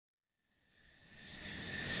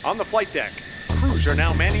On the flight deck, crews are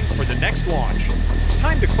now manning for the next launch. It's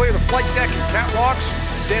time to clear the flight deck and catwalks.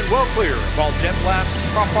 Stand well clear of all jet blasts,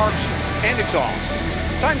 prop arcs, and exhaust.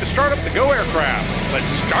 It's time to start up the GO aircraft. Let's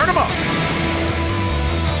start them up.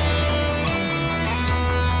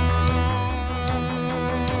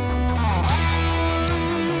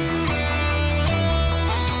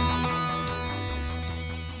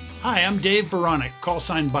 Hi, I'm Dave Baranek,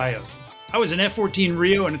 callsign Bio. I was an F-14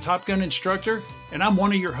 Rio and a Top Gun instructor, and I'm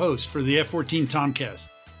one of your hosts for the F-14 Tomcast.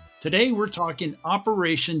 Today, we're talking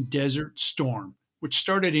Operation Desert Storm, which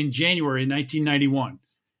started in January 1991.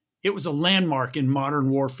 It was a landmark in modern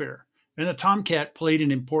warfare, and the Tomcat played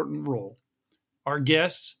an important role. Our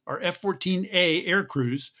guests are F-14A air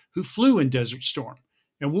crews who flew in Desert Storm,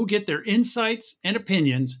 and we'll get their insights and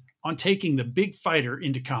opinions on taking the big fighter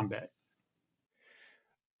into combat.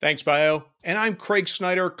 Thanks, Bio. And I'm Craig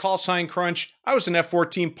Snyder, callsign Crunch. I was an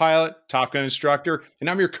F-14 pilot, Top Gun instructor, and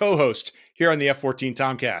I'm your co-host here on the F-14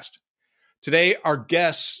 Tomcast. Today, our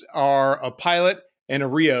guests are a pilot and a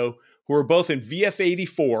Rio who are both in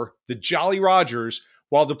VF-84, the Jolly Rogers,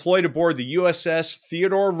 while deployed aboard the USS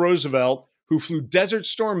Theodore Roosevelt, who flew Desert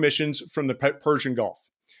Storm missions from the Persian Gulf.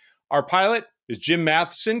 Our pilot is Jim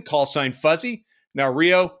Matheson, callsign Fuzzy, and our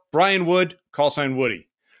Rio, Brian Wood, callsign Woody.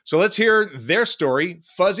 So let's hear their story.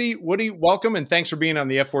 Fuzzy, Woody, welcome, and thanks for being on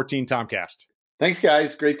the F-14 Tomcast. Thanks,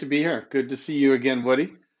 guys. Great to be here. Good to see you again,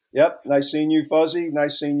 Woody. Yep. Nice seeing you, Fuzzy.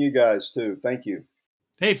 Nice seeing you guys, too. Thank you.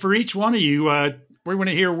 Hey, for each one of you, we want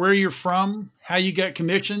to hear where you're from, how you got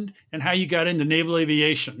commissioned, and how you got into naval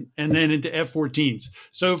aviation, and then into F-14s.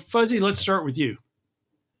 So, Fuzzy, let's start with you.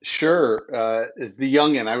 Sure. As the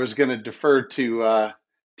youngin', I was going to defer to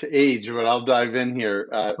age, but I'll dive in here.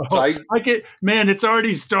 Man, it's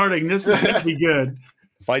already starting. This is going to be good.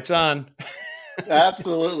 Fight's on.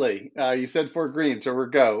 Absolutely. You said Fort Greene, so we're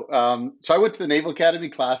go. So I went to the Naval Academy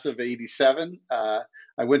class of 87. I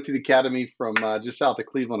went to the academy from just south of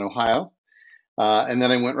Cleveland, Ohio. And then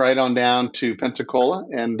I went right on down to Pensacola.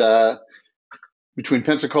 And between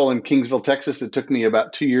Pensacola and Kingsville, Texas, it took me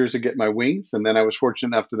about 2 years to get my wings. And then I was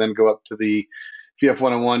fortunate enough to then go up to the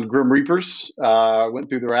VF-101 Grim Reapers, went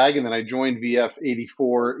through the RAG, and then I joined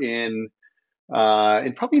VF-84 in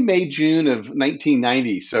probably May, June of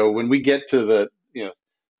 1990. So when we get to the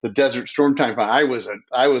Desert Storm time, I was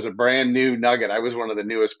a brand new nugget. I was one of the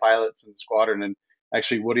newest pilots in the squadron, and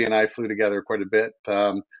actually Woody and I flew together quite a bit.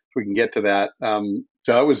 So we can get to that.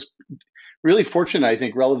 So I was really fortunate, I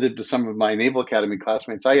think, relative to some of my Naval Academy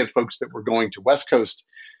classmates. I had folks that were going to West Coast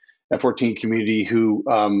F-14 community who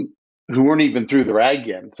weren't even through the RAG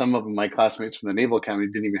yet. Some of them, my classmates from the Naval Academy,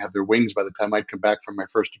 didn't even have their wings by the time I'd come back from my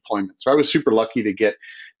first deployment. So I was super lucky to get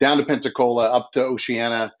down to Pensacola, up to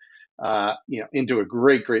Oceana, into a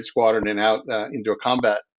great squadron and out into a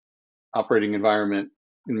combat operating environment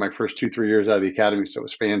in my first 2-3 years out of the academy. So it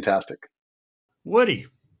was fantastic. Woody.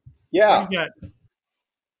 Yeah.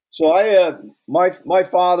 So my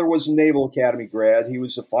father was a Naval Academy grad. He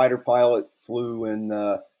was a fighter pilot, flew in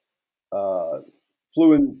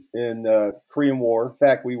Korean War. In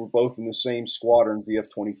fact, we were both in the same squadron,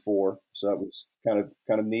 VF-24. So that was kind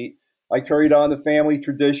of neat. I carried on the family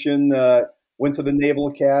tradition, went to the Naval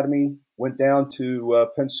Academy, went down to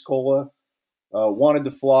Pensacola, wanted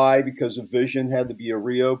to fly because of vision, had to be a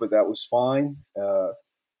Rio, but that was fine.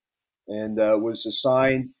 And was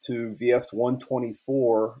assigned to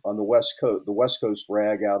VF-124 on the West Coast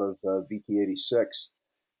RAG out of VT-86.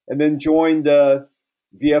 And then joined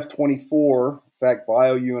VF-24. In fact,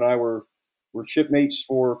 Bio, you and I were shipmates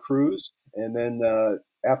for a cruise. And then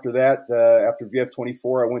after that, after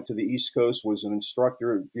VF-24, I went to the East Coast, was an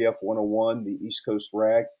instructor at VF-101, the East Coast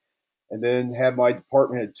RAG, and then had my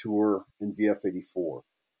department head tour in VF-84,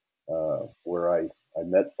 where I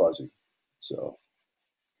met Fuzzy.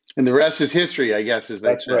 And the rest is history, I guess, as they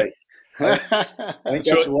that's say. Right. I think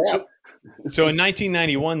that's a wrap. So in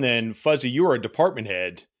 1991, then, Fuzzy, you were a department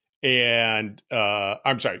head. And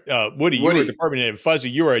I'm sorry, Woody, you were a department head. And Fuzzy,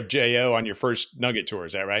 you were a JO on your first Nugget tour.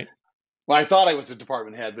 Is that right? Well, I thought I was a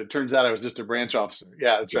department head, but it turns out I was just a branch officer.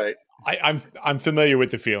 Yeah, that's right. I'm familiar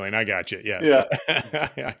with the feeling. I got you. Yeah.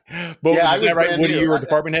 Yeah. But is that right, Woody? You were a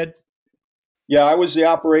department head? Yeah, I was the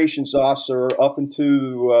operations officer up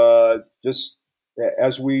into just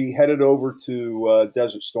as we headed over to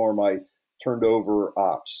Desert Storm. I turned over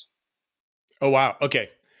ops. Oh wow. Okay.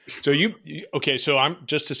 So so I'm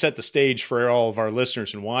just to set the stage for all of our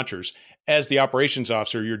listeners and watchers. As the operations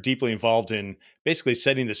officer, you're deeply involved in basically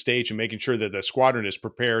setting the stage and making sure that the squadron is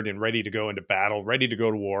prepared and ready to go into battle, ready to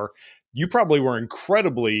go to war. You probably were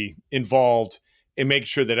incredibly involved and make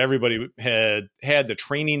sure that everybody had the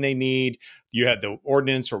training they need. You had the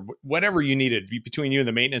ordnance or whatever you needed between you and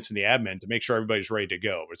the maintenance and the admin to make sure everybody's ready to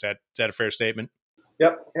go. Is that a fair statement?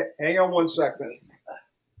 Yep. Hang on one second.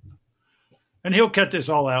 And he'll cut this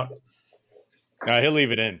all out. He'll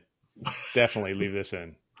leave it in. Definitely leave this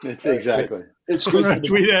in. It's exactly. It's We're good going for to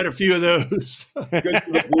tweet out a few of those. good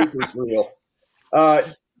for the bloopers reel.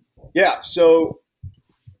 Yeah. So,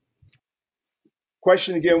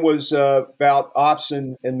 question again was about ops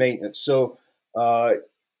and maintenance. So,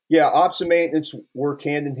 ops and maintenance work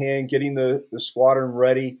hand in hand, getting the squadron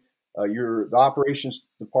ready. The operations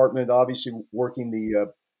department obviously working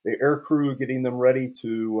the air crew, getting them ready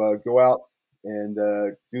to go out and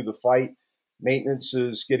do the fight. Maintenance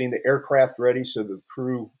is getting the aircraft ready so the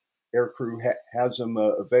air crew has them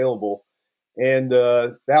available. And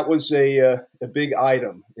that was a big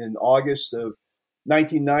item. In August of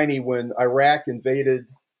 1990, when Iraq invaded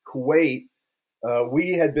Kuwait,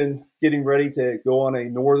 we had been getting ready to go on a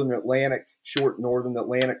short Northern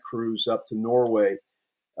Atlantic cruise up to Norway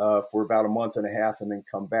for about a month and a half and then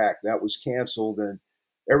come back. That was canceled, and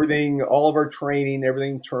all of our training,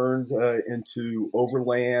 everything turned into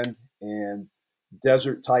overland and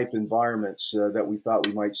desert type environments that we thought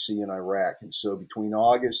we might see in Iraq. And so between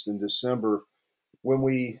August and December, when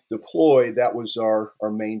we deployed, that was our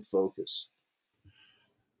main focus.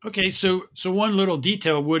 Okay, so one little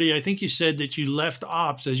detail, Woody, I think you said that you left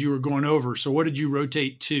ops as you were going over. So what did you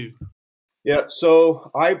rotate to? Yeah, so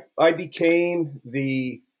I became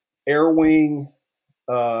the Air Wing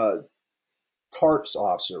TARPS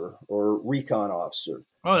officer or recon officer.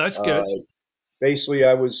 Oh, that's good. Basically,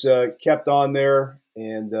 I was kept on there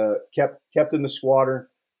and kept in the squadron.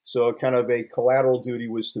 So kind of a collateral duty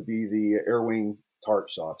was to be the Air Wing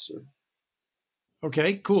TARPS officer.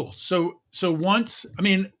 Okay, cool. So once,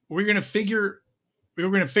 we're going to figure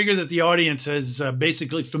that the audience is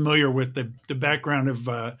basically familiar with the background of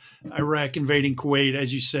Iraq invading Kuwait,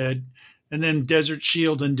 as you said, and then Desert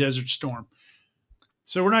Shield and Desert Storm.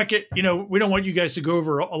 So we're not we don't want you guys to go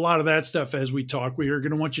over a lot of that stuff as we talk. We are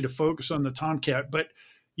going to want you to focus on the Tomcat, but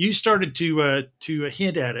you started to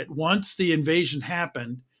hint at it once the invasion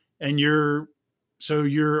happened, and your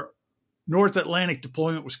North Atlantic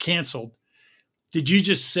deployment was canceled. Did you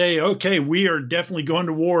just say, okay, we are definitely going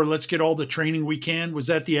to war. Let's get all the training we can? Was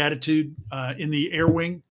that the attitude in the Air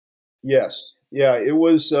Wing? Yes. Yeah, it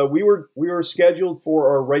was. We were scheduled for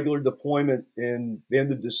our regular deployment in the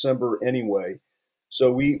end of December anyway.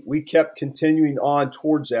 So we kept continuing on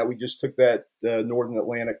towards that. We just took that Northern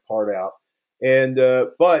Atlantic part out. And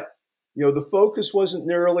but, the focus wasn't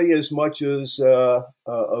nearly as much as of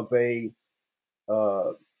a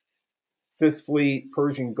Fifth Fleet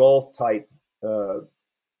Persian Gulf type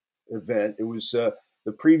event. It was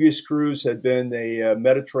the previous cruise had been a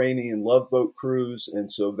Mediterranean love boat cruise, and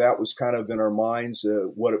so that was kind of in our minds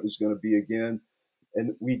what it was going to be again.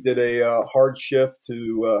 And we did a hard shift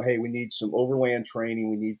to, hey, we need some overland training.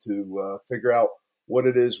 We need to figure out what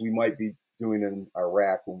it is we might be doing in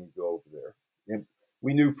Iraq when we go over there. And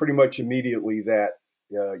we knew pretty much immediately that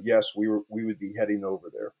yes, we would be heading over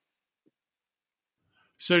there.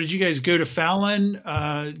 So did you guys go to Fallon?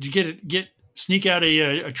 Did you sneak out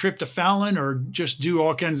a trip to Fallon, or just do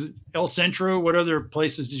all kinds of El Centro? What other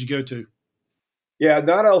places did you go to? Yeah,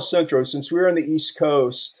 not El Centro. Since we were on the East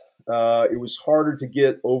Coast, it was harder to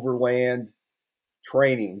get overland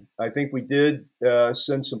training. I think we did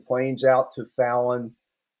send some planes out to Fallon.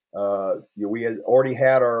 We had already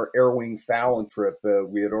had our Air Wing Fallon trip.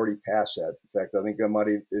 We had already passed that. In fact, I think that might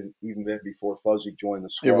have even been before Fuzzy joined the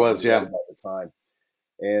squad. It was, yeah. At the time.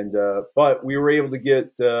 And but we were able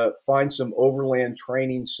to find some overland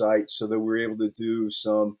training sites so that we were able to do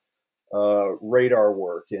some radar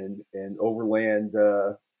work and overland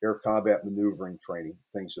air combat maneuvering training,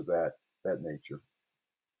 things of that nature.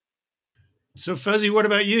 So Fuzzy, what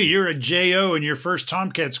about you? You're a JO in your first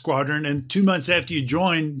Tomcat squadron, and 2 months after you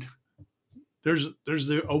joined, there's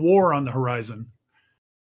a war on the horizon.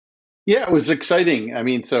 Yeah, it was exciting.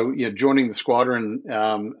 Joining the squadron,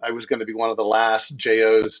 I was going to be one of the last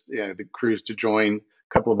JOs, the crews to join.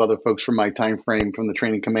 A couple of other folks from my time frame from the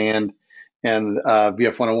training command and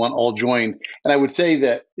VF 101 all joined. And I would say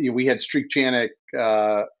that we had Streak Chanik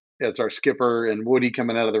as our skipper and Woody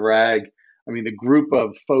coming out of the RAG. The group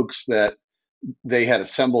of folks that they had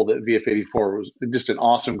assembled at VF 84 was just an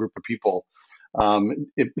awesome group of people.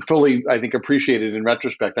 It fully, I think, appreciated in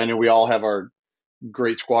retrospect. I know we all have our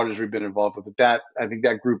great squadrons we've been involved with, but I think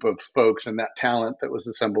that group of folks and that talent that was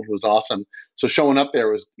assembled was awesome. So showing up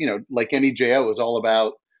there was, like any JO, was all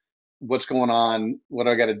about what's going on, what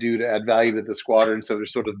do I got to do to add value to the squadron. So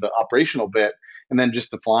there's sort of the operational bit, And then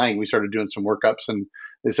just the flying, we started doing some workups. And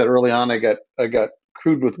they said early on, I got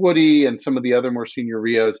crewed with Woody and some of the other more senior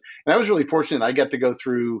Rios. And I was really fortunate. I got to go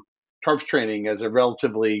through TARPS training as a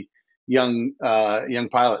relatively young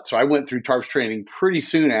pilot. So I went through TARPS training pretty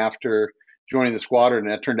soon after joining the squadron,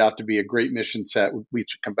 and that turned out to be a great mission set we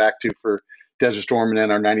should come back to for Desert Storm and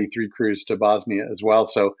then our 93 cruise to Bosnia as well.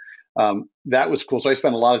 So that was cool. So I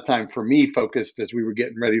spent a lot of time, for me, focused as we were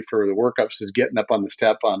getting ready for the workups, is getting up on the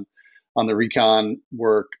step on the recon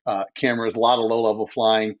work, cameras, a lot of low-level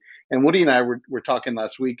flying. And Woody and I were talking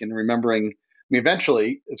last week and remembering,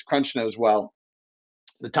 eventually, as Crunch knows well,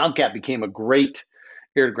 the Tomcat became a great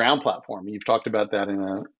air-to-ground platform. You've talked about that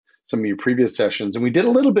in some of your previous sessions. And we did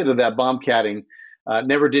a little bit of that bombcatting.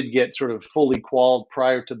 Never did get sort of fully qualled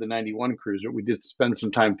prior to the 91 cruise, but we did spend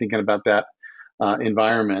some time thinking about that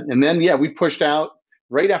environment. And then, we pushed out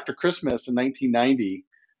right after Christmas in 1990.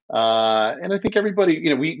 And I think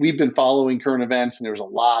everybody, we've been following current events, and there was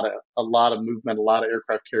a lot of movement, a lot of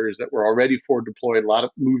aircraft carriers that were already forward deployed, a lot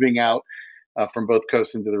of moving out from both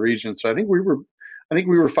coasts into the region. So I think we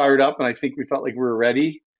were fired up, and I think we felt like we were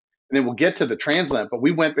ready. And then we'll get to the transland, but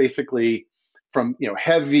we went basically from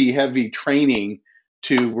heavy training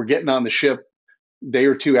to we're getting on the ship day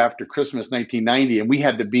or two after Christmas 1990, and we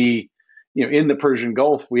had to be in the Persian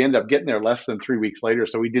Gulf. We ended up getting there less than 3 weeks later,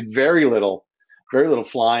 so we did very little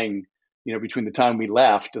flying between the time we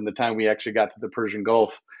left and the time we actually got to the Persian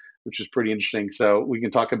Gulf, which is pretty interesting. So we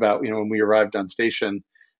can talk about when we arrived on station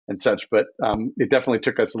and such, but it definitely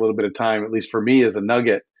took us a little bit of time, at least for me as a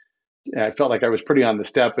nugget. I felt like I was pretty on the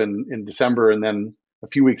step in December, and then a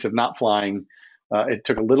few weeks of not flying. It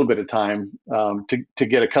took a little bit of time to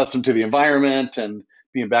get accustomed to the environment and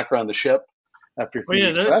being back around the ship after. Well,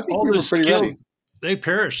 yeah, I think we were pretty ready. They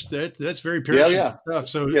perished. That's very perishable stuff.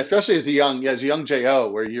 So especially as a young JO,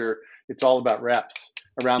 where it's all about reps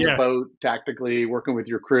around the boat, tactically working with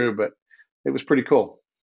your crew. But it was pretty cool.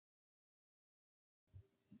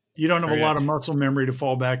 You don't have a lot of muscle memory to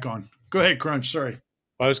fall back on. Go ahead, Crunch. Sorry.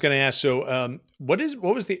 I was going to ask, so what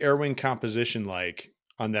was the air wing composition like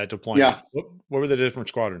on that deployment? Yeah. What were the different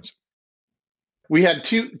squadrons? We had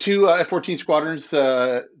two F-14 squadrons,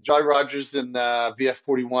 Jolly Rogers and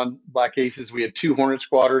VF-41 Black Aces. We had two Hornet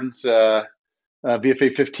squadrons, VFA-15,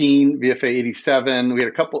 VFA-87. We had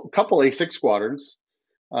a couple A6 squadrons,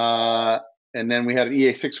 and then we had an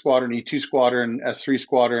EA6 squadron, E2 squadron, S3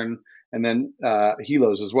 squadron, and then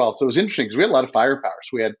helos as well. So it was interesting because we had a lot of firepower.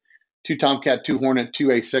 So we had two Tomcat, two Hornet, two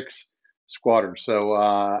A6 squadrons.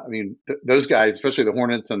 So, those guys, especially the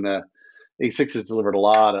Hornets and the A6s, delivered a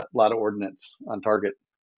lot of ordnance on target.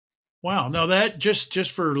 Wow. Now that just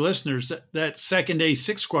for listeners, that second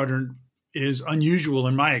A6 squadron is unusual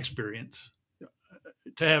in my experience.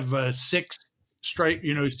 To have six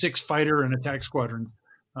fighter and attack squadrons.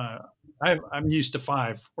 I'm used to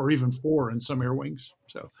 5 or even 4 in some air wings.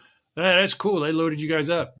 So that's cool. They loaded you guys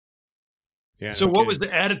up. Yeah, so what was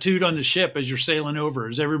the attitude on the ship as you're sailing over?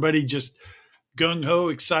 Is everybody just gung-ho,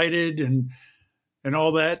 excited and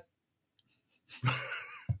all that?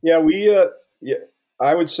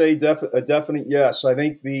 I would say a definite yes. I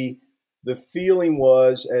think the feeling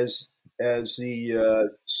was as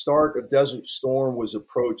the start of Desert Storm was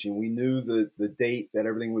approaching, we knew the date that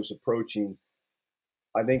everything was approaching.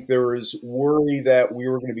 I think there was worry that we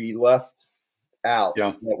were going to be left out,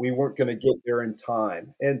 that we weren't going to get there in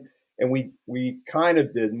time. And we kind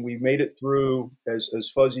of didn't. We made it through,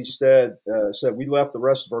 as Fuzzy said, we left the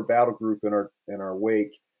rest of our battle group in our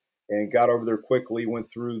wake and got over there quickly, went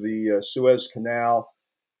through the Suez Canal,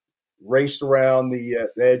 raced around the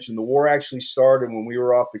edge. And the war actually started when we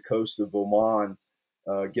were off the coast of Oman,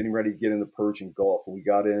 getting ready to get in the Persian Gulf. And we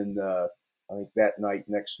got in, I think, that night,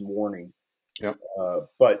 next morning. Yep.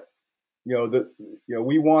 But,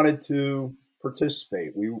 we wanted to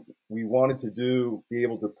participate. We wanted to be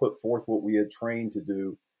able to put forth what we had trained to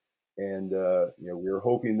do. And, we were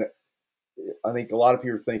hoping that, I think a lot of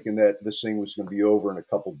people are thinking that this thing was going to be over in a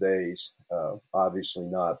couple days. Obviously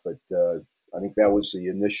not, but I think that was the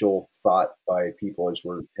initial thought by people as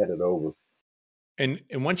we're headed over. And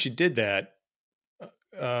once you did that,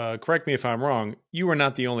 correct me if I'm wrong, you were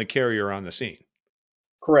not the only carrier on the scene.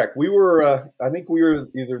 Correct. We were, I think we were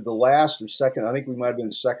either the last or second. I think we might have been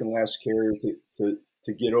the second last carrier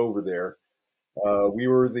to get over there. We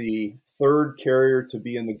were the third carrier to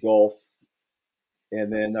be in the Gulf.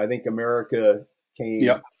 And then I think America came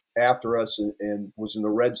after us and was in the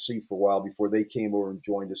Red Sea for a while before they came over and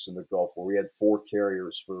joined us in the Gulf, where we had 4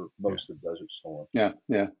 carriers for most of Desert Storm. Yeah.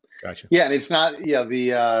 Gotcha. Yeah, and it's not,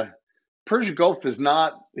 the Persian Gulf is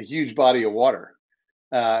not a huge body of water.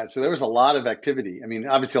 So there was a lot of activity. I mean,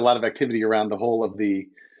 obviously a lot of activity around the whole of the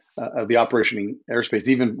of the operating airspace,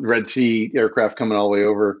 even Red Sea aircraft coming all the way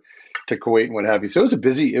over to Kuwait and what have you. So it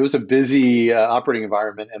was a busy operating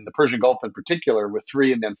environment, and the Persian Gulf in particular, with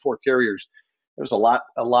 3 and then 4 carriers, there was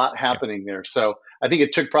a lot happening there. So I think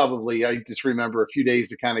it took probably, I just remember, a few days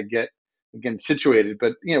to kind of get again situated.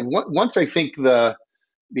 But once I think the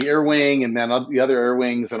air wing and then the other air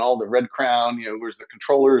wings and all the Red Crown, where's the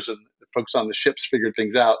controllers and the folks on the ships figured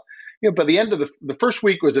things out. By the end of the first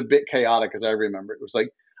week was a bit chaotic, as I remember. It was like,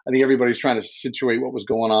 I think everybody's trying to situate what was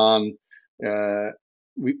going on.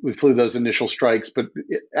 We flew those initial strikes, but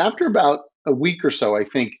after about a week or so, I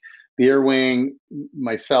think the air wing,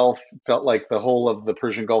 myself, felt like the whole of the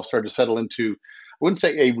Persian Gulf started to settle into, I wouldn't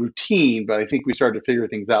say a routine, but I think we started to figure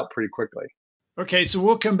things out pretty quickly. Okay, so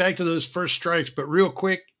we'll come back to those first strikes, but real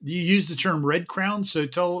quick, you use the term Red Crown. So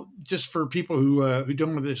tell, just for people who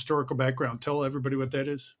don't have the historical background, tell everybody what that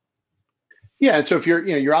is. Yeah, so if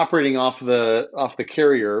you're operating off the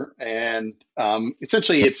carrier, and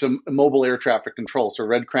essentially it's a mobile air traffic control. So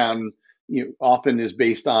Red Crown often is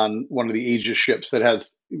based on one of the Aegis ships that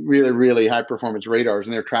has really, really high performance radars,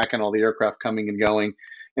 and they're tracking all the aircraft coming and going,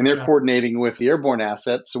 and they're coordinating with the airborne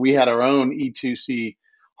assets. So we had our own E2C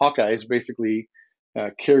Hawkeyes, basically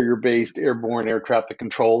carrier-based airborne air traffic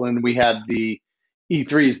control, and we had the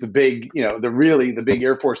E3s, the big, the big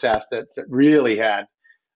Air Force assets that really had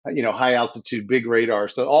high altitude, big radar.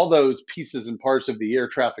 So all those pieces and parts of the air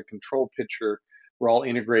traffic control picture were all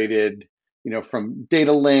integrated, from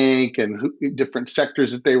data link and different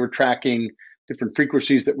sectors that they were tracking, different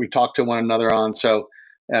frequencies that we talked to one another on. So,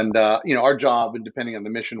 and our job, and depending on the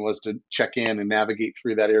mission, was to check in and navigate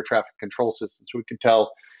through that air traffic control system, so we could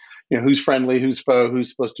tell, who's friendly, who's foe, who's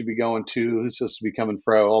supposed to be going to, who's supposed to be coming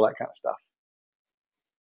fro, all that kind of stuff.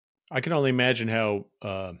 I can only imagine how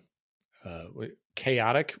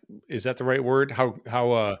chaotic, is that the right word?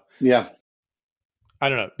 Yeah. I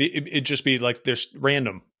don't know. It'd just be like there's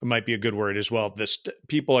random. It might be a good word as well.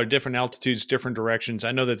 People are different altitudes, different directions.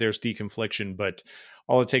 I know that there's deconfliction, but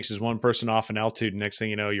all it takes is one person off an altitude. Next thing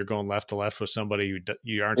you know, you're going left to left with somebody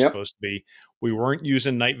you aren't supposed to be. We weren't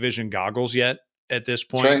using night vision goggles yet at this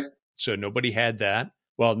point. Right. So nobody had that.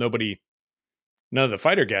 Well, none of the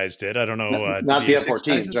fighter guys did. I don't know. Not the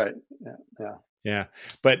F-14s, right? Yeah.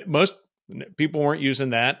 But most people weren't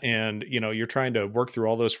using that, and you're trying to work through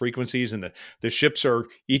all those frequencies, and the ships are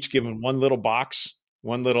each given one little box,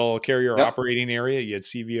 one little carrier operating area. You had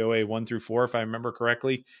CVOA 1 through 4, if I remember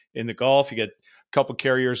correctly, in the Gulf. You get a couple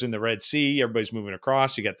carriers in the Red Sea. Everybody's moving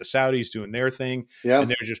across. You got the Saudis doing their thing, and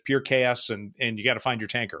there's just pure chaos. And you got to find your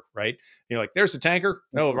tanker, right? You're like, there's the tanker.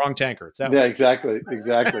 No, wrong tanker. It's that one. Exactly.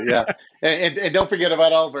 Yeah, and don't forget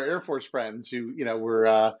about all of our Air Force friends who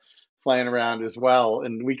were flying around as well.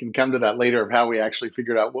 And we can come to that later of how we actually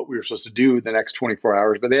figured out what we were supposed to do the next 24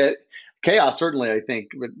 hours. But chaos, certainly, I think.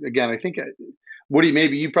 But again, I think, Woody,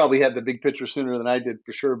 maybe you probably had the big picture sooner than I did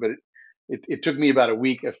for sure. But it took me about a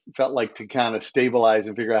week, it felt like, to kind of stabilize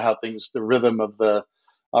and figure out how the rhythm of the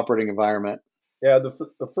operating environment. Yeah,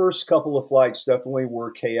 the first couple of flights definitely were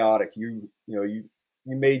chaotic. You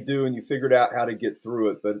made do and you figured out how to get through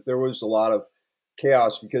it. But there was a lot of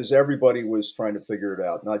chaos because everybody was trying to figure it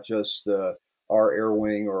out, not just our air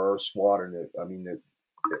wing or our squadron. The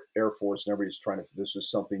Air Force and everybody's this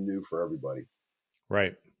was something new for everybody.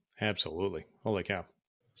 Right. Absolutely. Holy cow.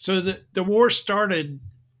 So the war started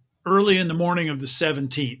early in the morning of the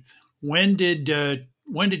 17th. When did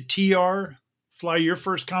TR fly your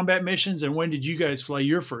first combat missions, and when did you guys fly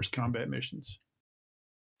your first combat missions?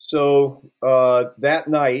 So that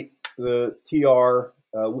night, the TR,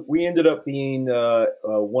 we ended up being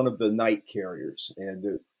one of the night carriers.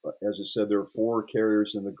 And as I said, there are 4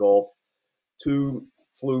 carriers in the Gulf. 2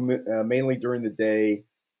 flew mainly during the day,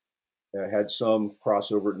 had some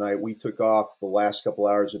crossover at night. We took off the last couple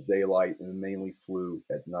hours of daylight and mainly flew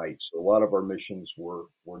at night. So a lot of our missions were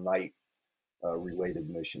night related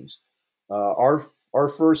missions. Our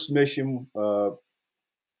first mission,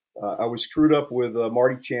 I was crewed up with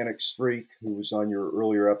Marty Chanik Streak, who was on your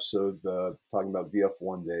earlier episode talking about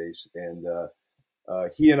VF1 days. And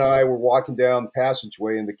he and I were walking down the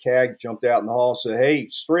passageway, and the CAG jumped out in the hall and said, "Hey,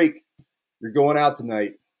 Streak, you're going out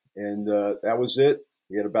tonight." And that was it.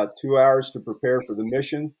 We had about 2 hours to prepare for the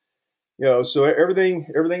mission. So everything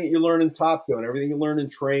that you learn in Top Gun, everything you learn in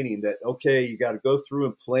training, that, okay, you got to go through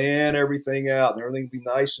and plan everything out, and everything be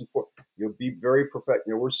nice and you'll be very perfect.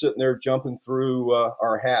 We're sitting there jumping through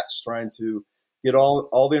our hats, trying to get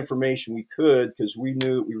all the information we could, because we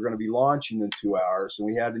knew that we were going to be launching in 2 hours, and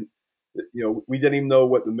we had we didn't even know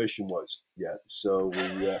what the mission was yet. So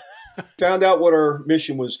we found out what our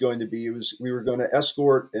mission was going to be. We were going to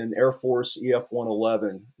escort an Air Force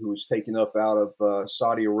EF-111 who was taking off out of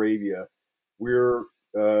Saudi Arabia. We were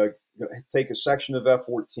going to take a section of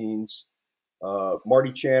F-14s,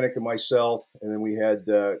 Marty Chanik and myself, and then we had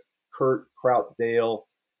Kurt Kraut-Dale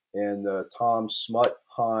and Tom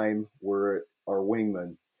Smutheim were our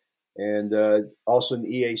wingmen. And also an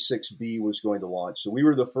EA-6B was going to launch. So we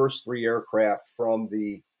were the first 3 aircraft from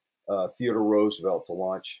the Theodore Roosevelt to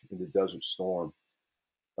launch into Desert Storm.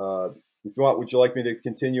 If you want, would you like me to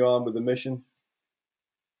continue on with the mission?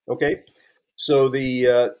 Okay. So we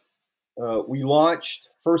launched.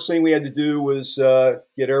 First thing we had to do was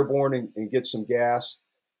get airborne and get some gas.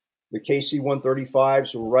 The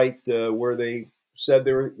KC-135s were right where they said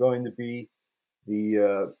they were going to be.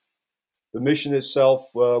 The mission itself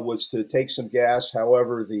was to take some gas.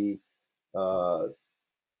 However, the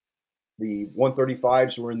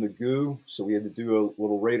 135s were in the goo, so we had to do a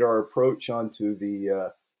little radar approach onto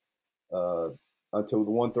the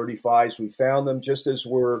 135s. We found them just as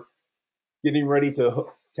we're getting ready to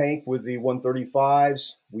tank with the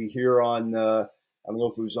 135s. We hear on, I don't know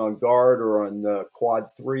if it was on guard or on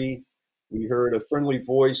quad 3, we heard a friendly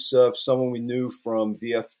voice of someone we knew from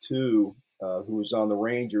VF2 who was on the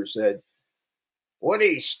Ranger, said,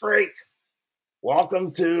 "Woody, Strake,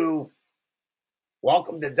 welcome to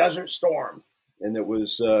Desert Storm." And it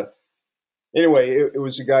was, anyway, it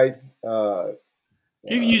was a guy. You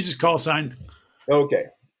can use his call sign. Okay.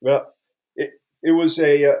 Well, it was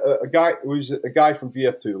a guy. It was a guy from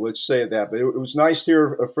VF2. Let's say that. But it was nice to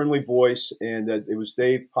hear a friendly voice, and it was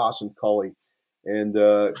Dave Possum Cully. And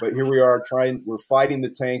but here we are we're fighting the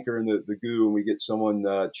tanker in the goo, and we get someone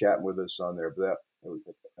chatting with us on there. But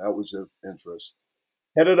that was of interest.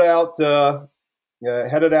 Headed out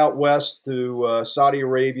west to Saudi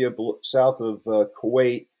Arabia, south of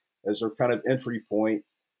Kuwait, as our kind of entry point,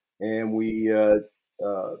 and we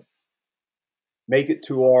make it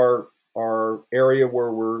to our area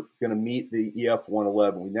where we're going to meet the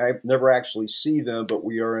EF-111. We never actually see them, but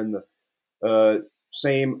we are in the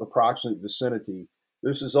same approximate vicinity.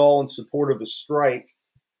 This is all in support of a strike,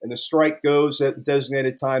 and the strike goes at the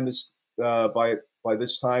designated time. By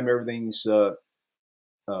this time, everything's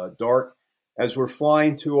dark. As we're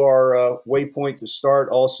flying to our waypoint to start,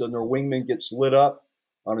 all of a sudden our wingman gets lit up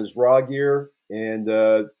on his raw gear, and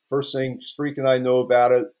first thing Streak and I know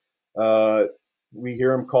about it, we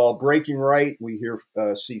hear him call braking right. We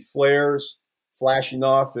see flares flashing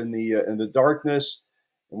off in the darkness,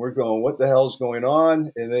 and we're going, "What the hell's going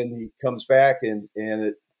on?" And then he comes back, and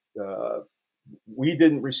we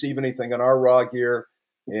didn't receive anything on our raw gear,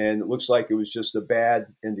 and it looks like it was just a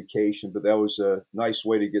bad indication. But that was a nice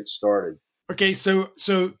way to get started. Okay, so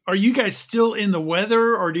are you guys still in the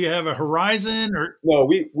weather, or do you have a horizon? Or no,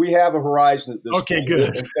 we have a horizon at this point. Okay,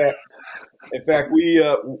 good. In fact,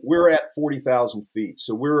 we're at 40,000 feet,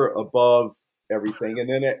 so we're above everything. And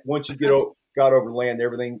then once you got over land,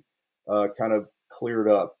 everything kind of cleared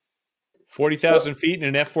up. 40,000 feet in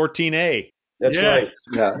an F-14A. That's right.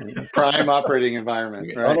 Yeah, prime operating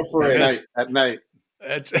environment. Right? Unafraid. At night.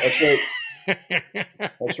 That's right.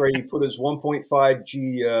 That's right. He put his 1.5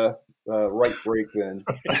 G right brake in.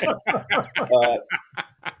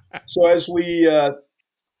 So as we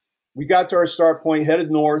got to our start point,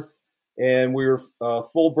 headed north, and we were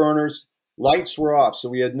full burners. Lights were off, so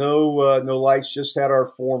we had no lights. Just had our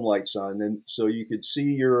form lights on, and so you could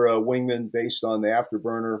see your wingman based on the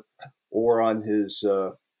afterburner or on his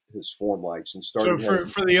form lights. And started. So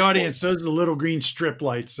for the audience, those are the little green strip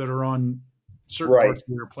lights that are on certain parts of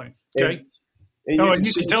the airplane. Okay. And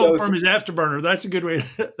you can tell from his afterburner. That's a good way.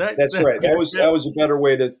 That's right. That was a better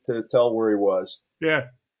way to tell where he was. Yeah.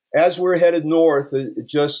 As we're headed north,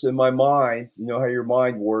 just in my mind, you know how your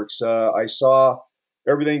mind works. I saw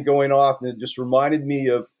everything going off, and it just reminded me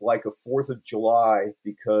of like a 4th of July,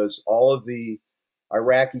 because all of the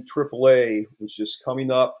Iraqi AAA was just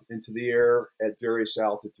coming up into the air at various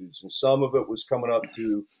altitudes, and some of it was coming up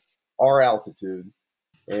to our altitude,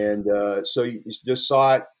 and so you just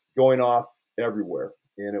saw it going off everywhere,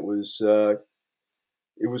 and it was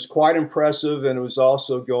quite impressive, and it was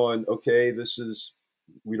also going, okay,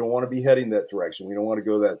 we don't want to be heading that direction. We don't want to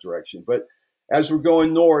go that direction. But as we're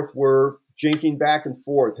going north, we're jinking back and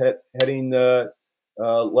forth, heading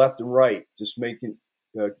left and right, just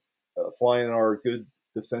flying our good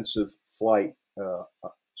defensive flight.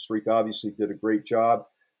 Streak obviously did a great job.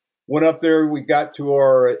 Went up there, we got to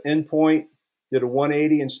our end point, did a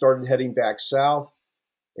 180 and started heading back south.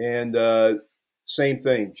 And same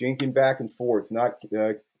thing, jinking back and forth,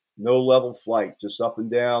 no level flight, just up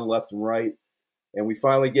and down, left and right. and we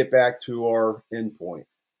finally get back to our endpoint.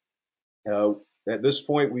 At this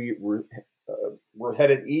point, we're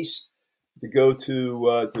headed east to go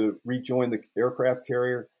to rejoin the aircraft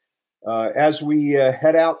carrier. As we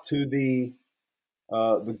head out to the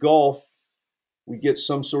Gulf, we get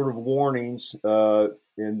some sort of warnings,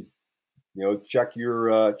 and check your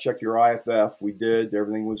IFF. We did.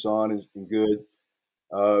 Everything was on and good.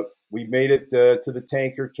 We made it to the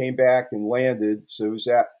tanker, came back and landed. So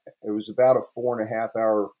it was about a 4.5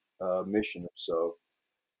 hour mission or so,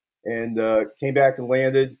 and came back and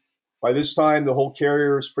landed. By this time, the whole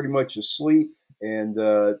carrier is pretty much asleep, and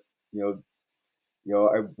I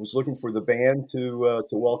was looking for the band to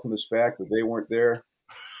welcome us back, but they weren't there.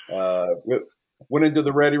 Went into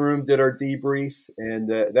the ready room, did our debrief,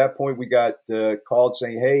 and at that point we got called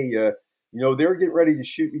saying, "Hey, they're getting ready to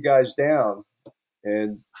shoot you guys down."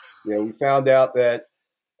 And we found out that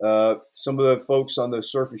some of the folks on the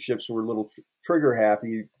surface ships were a little trigger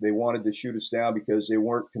happy. They wanted to shoot us down because they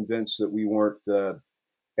weren't convinced that we weren't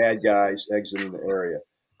bad guys exiting the area.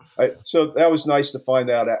 So that was nice to find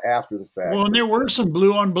out after the fact. Well, and there were some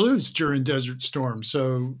blue on blues during Desert Storm.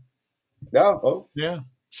 So yeah,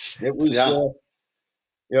 it was.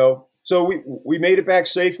 So we made it back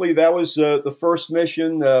safely. That was the first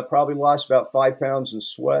mission. Probably lost about 5 pounds in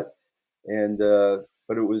sweat, and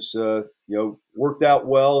but it was worked out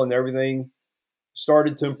well, and everything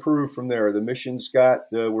started to improve from there. The missions were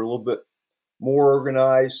a little bit more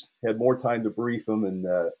organized, had more time to brief them,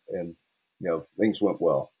 and things went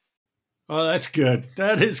well. Oh, that's good.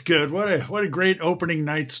 That is good. What a great opening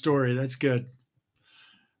night story. That's good.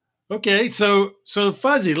 Okay, so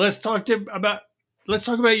Fuzzy, let's talk about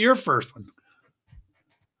your first one.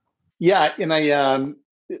 Yeah, and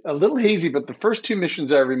a little hazy, but the first 2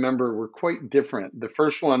 missions I remember were quite different. The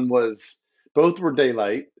first one both were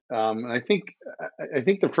daylight, and I think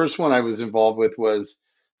the first one I was involved with was,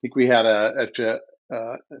 I think we had a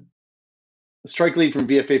strike lead from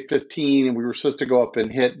VFA 15, and we were supposed to go up and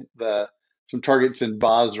hit some targets in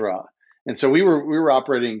Basra. And so we were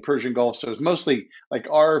operating Persian Gulf, so it was mostly like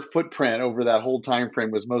our footprint over that whole time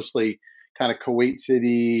frame was mostly kind of Kuwait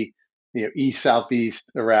City, east, southeast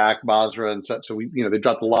Iraq, Basra, and such. So they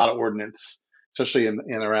dropped a lot of ordnance, especially in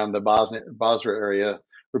around the Basra area.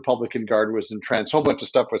 Republican Guard was entrenched. A whole bunch of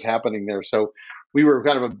stuff was happening there. So we were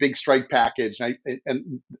kind of a big strike package.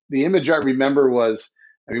 And the image I remember was,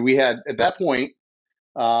 we had at that point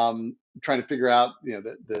trying to figure out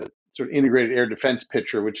the sort of integrated air defense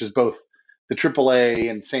picture, which is both the AAA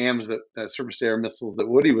and SAMs, the surface air missiles that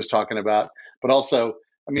Woody was talking about, but also,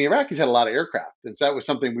 Iraqis had a lot of aircraft, and so that was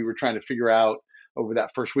something we were trying to figure out over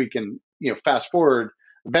that first week. And fast forward,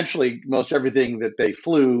 eventually, most everything that they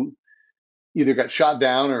flew either got shot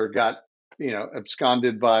down or got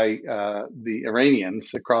absconded by the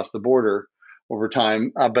Iranians across the border over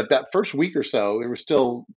time. But that first week or so, there was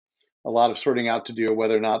still a lot of sorting out to do,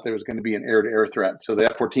 whether or not there was going to be an air-to-air threat. So the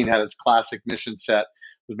F-14 had its classic mission set,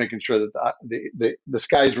 was making sure that the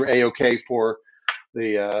skies were A-OK for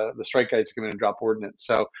the strike guys to come in and drop ordnance.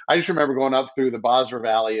 So I just remember going up through the Basra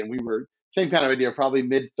Valley, and we were same kind of idea, probably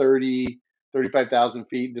mid 35,000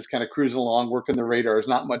 feet, just kind of cruising along, working the radar. There's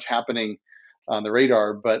not much happening on the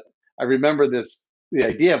radar, but I remember the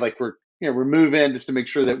idea of we're moving just to make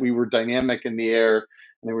sure that we were dynamic in the air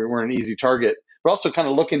and that we weren't an easy target, but also kind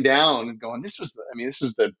of looking down and going, this is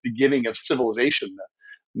the beginning of civilization, the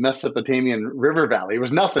Mesopotamian river valley. There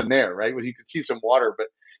was nothing there, right? Well, you could see some water, but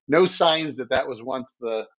no signs that was once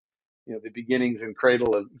the beginnings and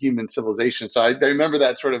cradle of human civilization. So I remember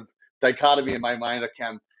that sort of dichotomy in my mind.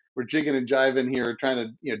 We're jigging and jiving here,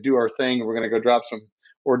 trying to do our thing. We're going to go drop some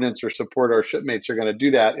ordnance or support our shipmates are going to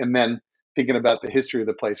do that, and then thinking about the history of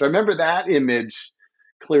the place. So I remember that image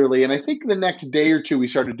clearly, and I think the next day or two we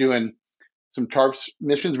started doing some TARPS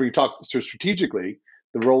missions where you talked strategically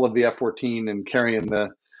the role of the F-14 and carrying the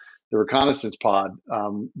reconnaissance pod,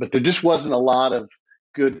 but there just wasn't a lot of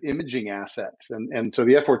good imaging assets, and so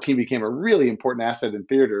the F-14 became a really important asset in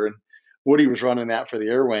theater, and Woody was running that for the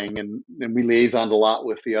air wing, and we liaisoned a lot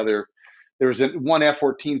with the other. There was one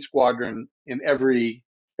F-14 squadron in every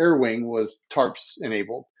air wing was TARPS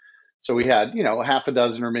enabled, so we had a half a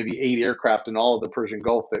dozen or maybe 8 aircraft in all of the Persian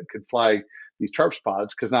Gulf that could fly these TARPS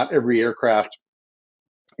pods, because not every aircraft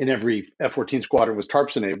in every F-14 squadron was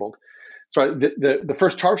TARPS enabled. So the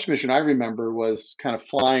first TARPS mission I remember was kind of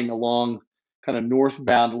flying along, kind of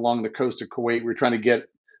northbound along the coast of Kuwait. We were trying to get a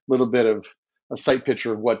little bit of a sight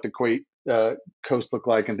picture of what the Kuwait coast looked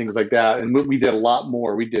like and things like that. And we did a lot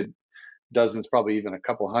more. We did dozens, probably even a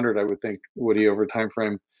couple hundred, I would think, Woody, over time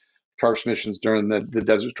frame TARPS missions during the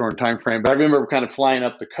Desert Storm time frame. But I remember kind of flying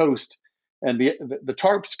up the coast, and the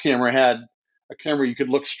TARPS camera had a camera you could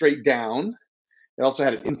look straight down. It also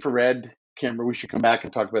had an infrared camera. We should come back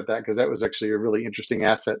and talk about that because that was actually a really interesting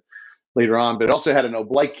asset later on. But it also had an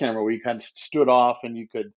oblique camera where you kind of stood off and you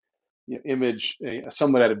could image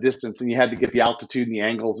somewhat at a distance, and you had to get the altitude and the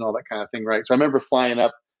angles and all that kind of thing right. So I remember flying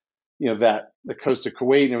up, the coast of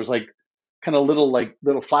Kuwait, and it was like kind of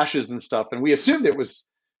little flashes and stuff, and we assumed it was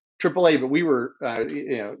AAA, but we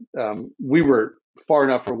were far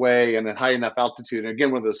enough away and at high enough altitude. And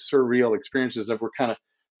again, one of those surreal experiences of we're kind of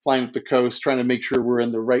flying up the coast, trying to make sure we're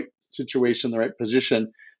in the right situation, the right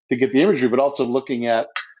position to get the imagery, but also looking at,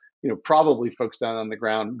 probably folks down on the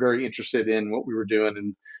ground very interested in what we were doing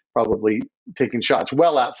and probably taking shots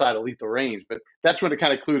well outside of lethal range. But that's when it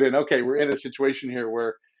kind of clued in, okay, we're in a situation here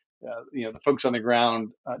where, the folks on the ground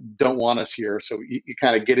don't want us here. So you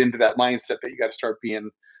kind of get into that mindset that you got to start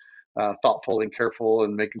being thoughtful and careful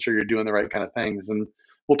and making sure you're doing the right kind of things. And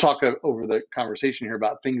we'll talk over the conversation here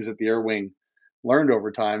about things that the Air Wing learned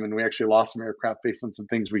over time. And we actually lost some aircraft based on some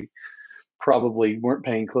things we probably weren't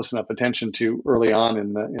paying close enough attention to early on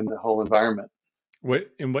in the whole environment. What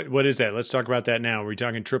is that? Let's talk about that now. Are we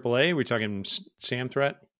talking AAA? Are we talking SAM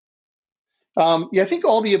threat? I think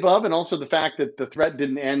all the above, and also the fact that the threat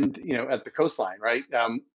didn't end, at the coastline, right?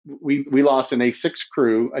 We lost an A6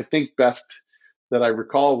 crew. I think best that I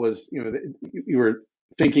recall was, you were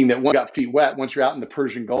thinking that once you got feet wet, once you're out in the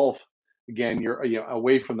Persian Gulf, again, you're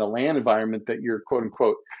away from the land environment, that you're quote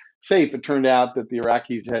unquote safe. It turned out that the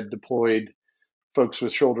Iraqis had deployed folks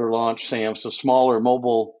with shoulder launch SAM, so smaller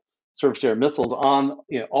mobile surface air missiles on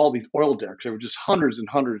all these oil derricks. There were just hundreds and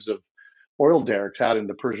hundreds of oil derricks out in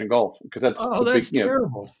the Persian Gulf, because that's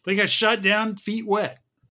terrible. They got shot down, feet wet.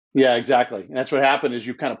 Yeah, exactly. And that's what happened is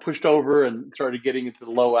you kind of pushed over and started getting into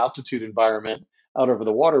the low altitude environment out over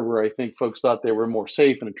the water, where I think folks thought they were more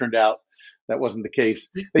safe, and it turned out that wasn't the case.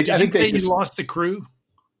 I think they lost the crew.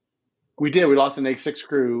 We did. We lost an A6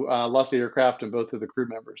 crew, lost the aircraft and both of the crew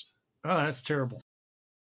members. Oh, that's terrible.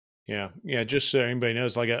 Yeah. Just so anybody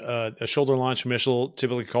knows, like a shoulder launch missile,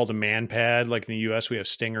 typically called a man pad. Like in the U.S., we have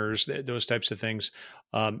Stingers, those types of things.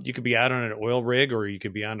 You could be out on an oil rig, or you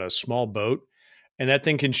could be on a small boat, and that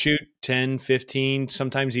thing can shoot 10, 15,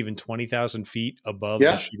 sometimes even 20,000 feet above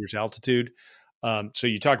the shooter's altitude. So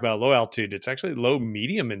you talk about low altitude, it's actually low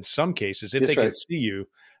medium in some cases if they can see you.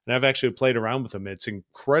 And I've actually played around with them. It's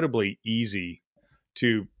incredibly easy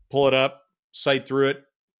to pull it up, sight through it,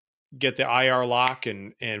 get the IR lock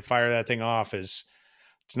and fire that thing off. It's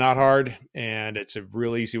not hard, and it's a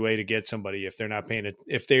real easy way to get somebody if they're not paying it,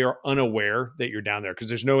 if they are unaware that you're down there, because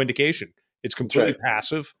there's no indication. It's completely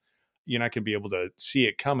passive. You're not going to be able to see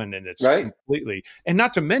it coming, and it's completely, and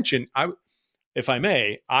not to mention, if I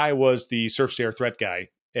may, I was the surface to air threat guy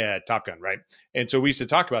at Top Gun, right? And so we used to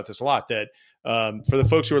talk about this a lot, that for the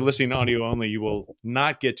folks who are listening to audio only, you will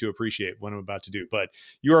not get to appreciate what I'm about to do, but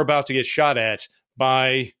you're about to get shot at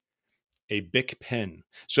by a Bic pen.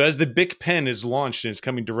 So as the Bic pen is launched and it's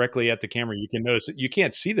coming directly at the camera, you can notice that you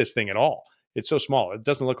can't see this thing at all. It's so small. It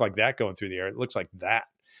doesn't look like that going through the air. It looks like that.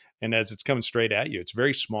 And as it's coming straight at you, it's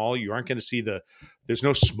very small. You aren't going to see there's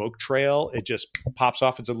no smoke trail. It just pops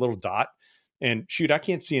off. It's a little dot. And shoot, I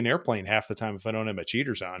can't see an airplane half the time if I don't have my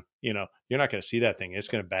cheaters on. You're not going to see that thing. It's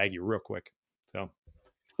going to bag you real quick. So,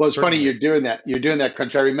 well, it's funny you're doing that. You're doing that,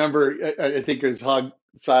 Crunch. I remember, I think it was Lang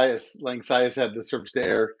Sias had the surface to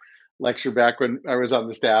air lecture back when I was on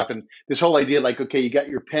the staff, and this whole idea, like, okay, you got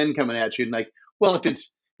your pen coming at you, and like, well, if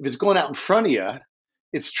it's going out in front of you,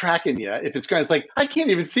 it's tracking you. If it's going, it's like, I can't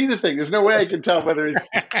even see the thing. There's no way I can tell whether it's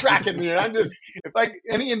tracking me. I'm just, if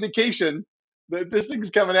any indication that this thing's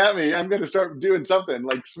coming at me, I'm going to start doing something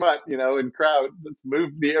like smut, in crowd. Let's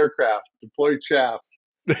move the aircraft, deploy chaff.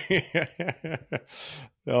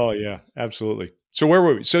 Oh yeah, absolutely. So where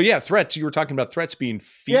were we? So yeah, threats. You were talking about threats being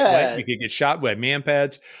feet wet. You could get shot with man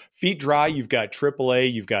pads, feet dry. You've got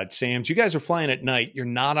AAA. You've got SAMs. You guys are flying at night. You're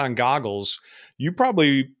not on goggles. You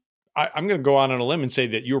probably, I'm going to go out on a limb and say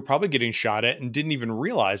that you were probably getting shot at and didn't even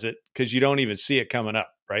realize it because you don't even see it coming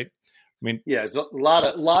up, right? I mean, yeah, it's a lot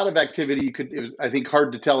of activity. It was, I think,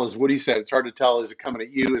 hard to tell, as Woody said. It's hard to tell, is it coming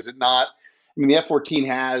at you? Is it not? I mean, the F-14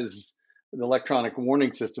 has the electronic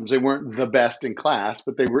warning systems. They weren't the best in class,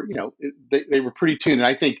 but they were, they were pretty tuned. And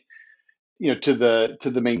I think, to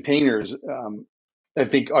the maintainers, I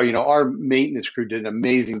think, our maintenance crew did an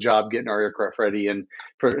amazing job getting our aircraft ready. And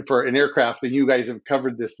for an aircraft, and you guys have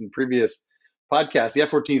covered this in previous podcasts, the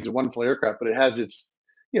F-14 is a wonderful aircraft, but it has its,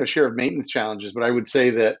 share of maintenance challenges. But I would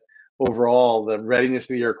say that overall, the readiness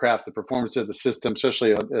of the aircraft, the performance of the system,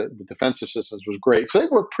 especially the defensive systems, was great. So they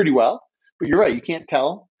worked pretty well. But you're right, you can't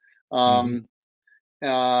tell. And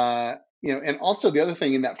also the other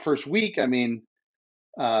thing in that first week, I mean,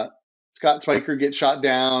 Scott Spiker gets shot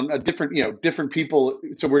down. Different people.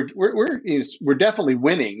 So we're definitely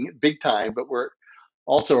winning big time, but we're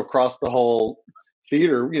also across the whole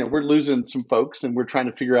theater. We're losing some folks, and we're trying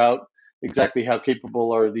to figure out exactly how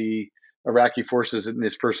capable are the Iraqi forces in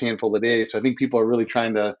this first handful of days. So I think people are really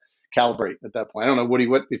trying to calibrate at that point. I don't know, Woody,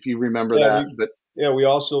 what if you remember that? We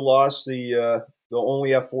also lost the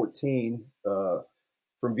only F-14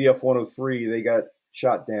 from VF 103. They got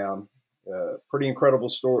shot down. Pretty incredible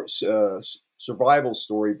story, survival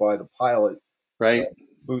story by the pilot, right?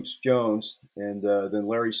 Boots Jones, and then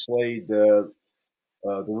Larry Slade, the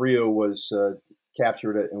Rio was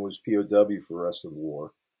captured and was POW for the rest of the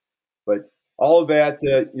war. But all of that,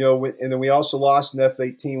 and then we also lost an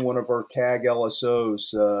F-18, one of our CAG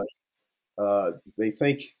LSOs. They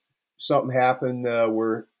think something happened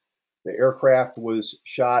where the aircraft was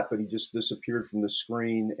shot, but he just disappeared from the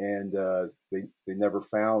screen, and they never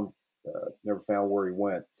found where he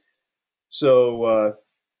went. So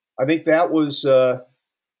I think that was,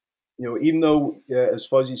 even though, as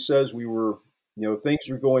Fuzzy says, we were, things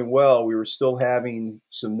were going well, we were still having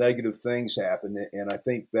some negative things happen. And I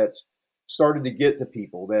think that started to get to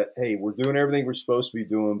people that, hey, we're doing everything we're supposed to be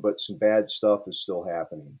doing, but some bad stuff is still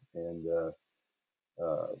happening. And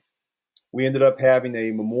we ended up having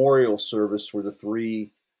a memorial service for the 3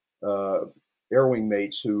 air wing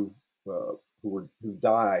mates who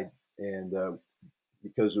died, and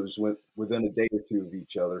because it was within a day or two of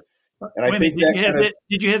each other. And I think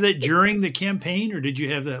did you have that during the campaign, or did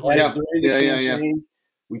you have that later? During the campaign.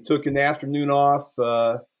 We took an afternoon off.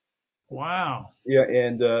 Wow. Yeah,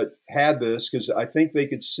 and had this because I think they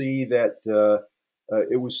could see that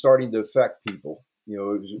it was starting to affect people.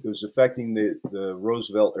 It was affecting the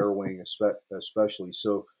Roosevelt Air Wing especially.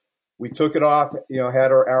 So we took it off,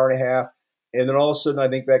 had our hour and a half, and then all of a sudden I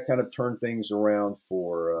think that kind of turned things around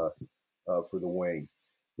for the wing.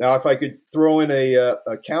 Now, if I could throw in a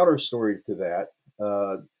counter story to that.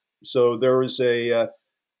 So there was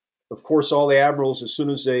of course, all the admirals, as soon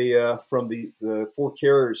as they, from the 4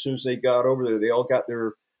 carriers, as soon as they got over there, they all got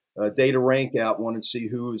their data rank out, wanted to see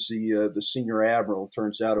who was the senior admiral.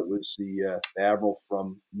 Turns out it was the admiral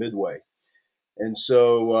from Midway. And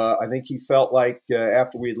so I think he felt like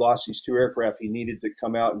after we had lost these 2 aircraft, he needed to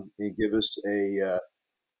come out and give us a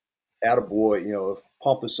attaboy,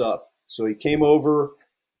 pump us up. So he came over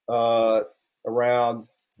around,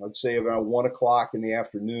 I'd say around 1 o'clock in the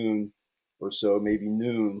afternoon or so, maybe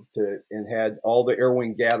noon, and had all the air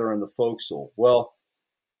wing gather on the forecastle. Well,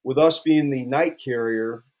 with us being the night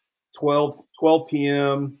carrier, 12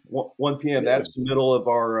 p.m., 1 p.m., that's the middle of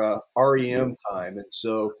our REM time. And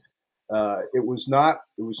so it was not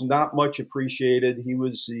much appreciated. He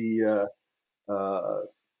was the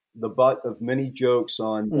butt of many jokes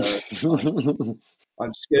on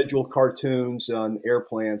scheduled cartoons, on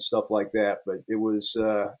airplanes, stuff like that. But it was,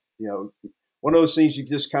 one of those things you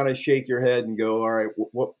just kind of shake your head and go, all right,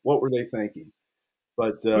 what were they thinking?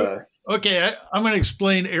 But okay, I'm going to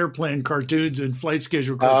explain airplane cartoons and flight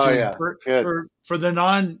schedule cartoons for the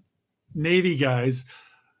non-Navy guys.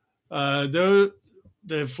 The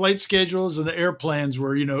flight schedules and the airplanes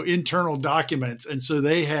were, internal documents, and so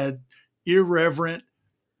they had irreverent,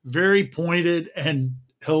 very pointed, and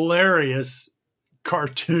hilarious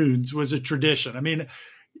cartoons. Was a tradition. I mean,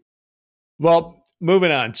 well.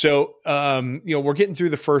 Moving on. So, we're getting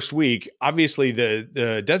through the first week. Obviously,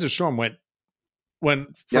 the Desert Storm went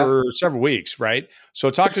for several weeks, right?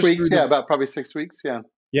 So talk 6 weeks, about probably 6 weeks. Yeah.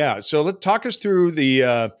 Yeah. So let's talk us through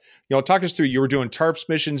you were doing TARPS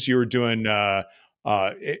missions. You were doing,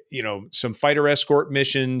 some fighter escort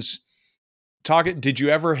missions. Did you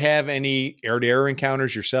ever have any air-to-air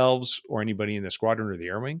encounters yourselves or anybody in the squadron or the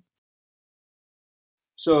air wing?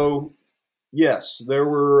 So, yes, there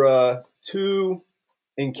were 2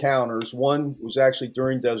 encounters. One was actually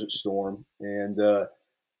during Desert Storm, and a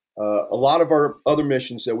lot of our other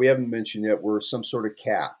missions that we haven't mentioned yet were some sort of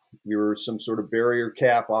cap. We were some sort of barrier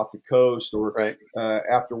cap off the coast, or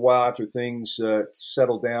after a while, after things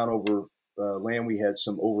settled down over land, we had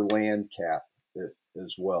some overland cap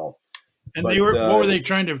as well. And what were they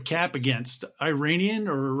trying to cap against? Iranian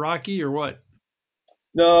or Iraqi or what?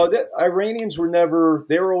 No, the Iranians were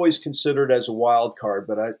always considered as a wild card,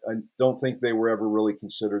 but I don't think they were ever really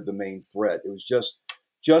considered the main threat. It was just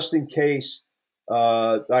in case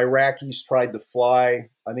the Iraqis tried to fly.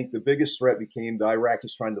 I think the biggest threat became the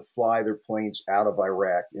Iraqis trying to fly their planes out of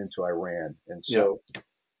Iraq into Iran. And so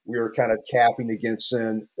we were kind of capping against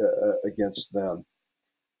them.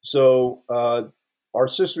 So our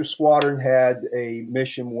sister squadron had a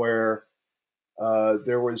mission where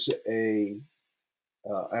there was an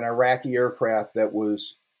Iraqi aircraft that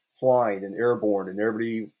was flying and airborne, and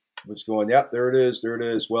everybody was going, yep, there it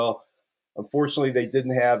is. Well, unfortunately, they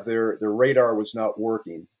didn't have their radar was not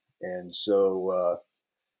working, and so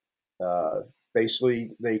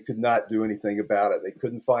basically they could not do anything about it. They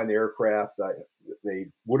couldn't find the aircraft. They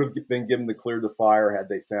would have been given the clear to fire had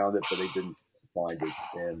they found it, but they didn't find it.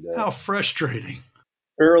 And how frustrating!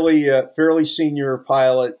 Fairly senior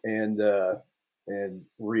pilot and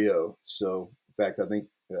Rio. So in fact, I think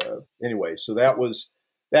anyway. So that was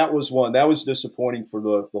one that was disappointing for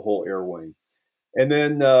the whole air wing. And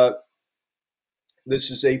then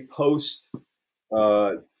this is a post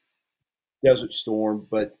Desert Storm,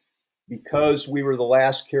 but because we were the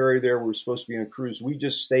last carrier there, we were supposed to be on cruise. We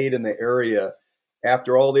just stayed in the area.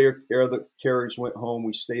 After all the carriers went home,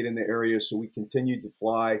 we stayed in the area. So we continued to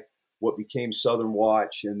fly what became Southern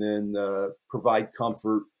Watch and then provide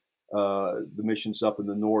comfort. The missions up in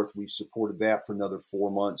the north, we supported that for another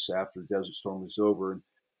 4 months after Desert Storm was over. And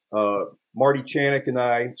Marty Chanik and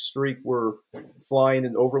I, Streak, were flying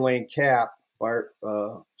an overland cap by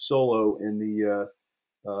solo in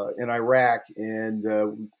Iraq, and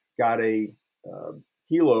we got a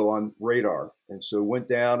helo on radar, and so went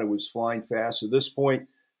down. It was flying fast. At this point,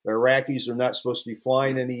 the Iraqis are not supposed to be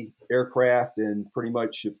flying any aircraft, and pretty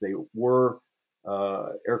much if they were,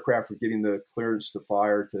 aircraft were getting the clearance to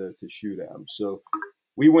fire to shoot at them. So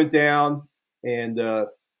we went down and did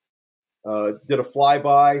a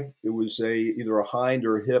flyby. It was either a hind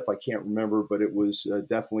or a hip, I can't remember, but it was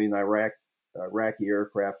definitely an Iraqi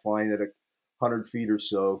aircraft flying at 100 feet or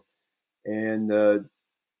so, and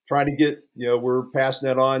trying to get, we're passing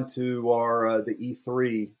that on to our the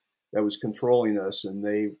E3 that was controlling us, and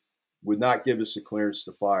they would not give us the clearance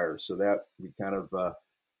to fire. So that we kind of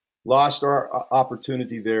lost our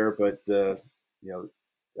opportunity there, but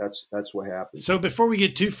that's what happened. So before we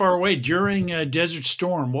get too far away, during Desert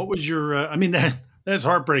Storm, what was your? That's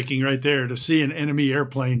heartbreaking right there to see an enemy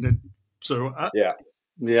airplane. Yeah.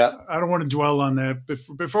 I don't want to dwell on that.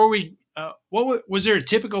 Before we, was there a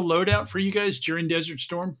typical loadout for you guys during Desert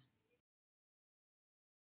Storm?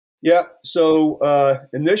 Yeah. So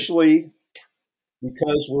initially,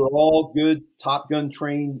 because we're all good Top Gun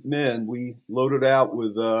trained men, we loaded out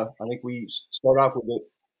with, I think we start off with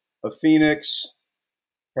a Phoenix,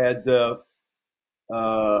 had 2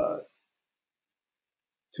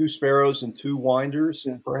 Sparrows and 2 Winders,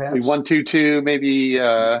 perhaps. 122, maybe,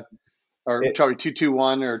 or probably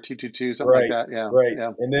 221 or 222, something like that. Yeah. Right.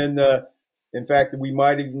 Yeah. And then, in fact, we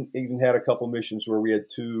might even had a couple missions where we had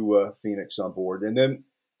 2 Phoenix on board. And then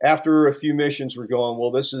after a few missions, we're going,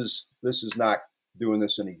 well, this is not doing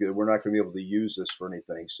this any good. We're not going to be able to use this for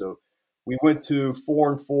anything. So we went to 4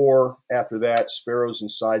 and 4 after that, Sparrows and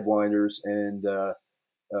Sidewinders, and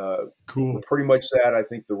cool. Pretty much that. I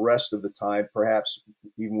think the rest of the time, perhaps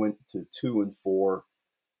even went to 2 and 4,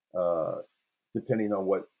 depending on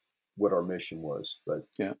what our mission was. But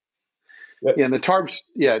yeah. And the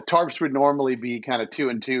tarps would normally be kind of 2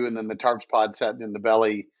 and 2, and then the tarps pod set in the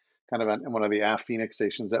belly, kind of on one of the aft Phoenix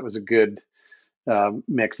stations. That was a good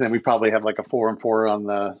mix. And then we probably have like a 4 and 4 on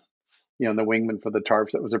the, the wingman for the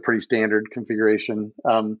tarps. That was a pretty standard configuration.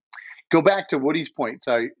 Go back to Woody's point.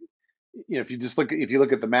 So, if you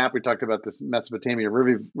look at the map, we talked about this Mesopotamia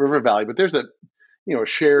River Valley, but there's a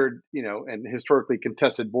shared, and historically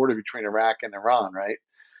contested border between Iraq and Iran, right?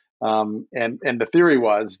 And the theory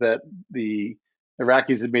was that the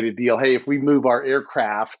Iraqis had made a deal. Hey, if we move our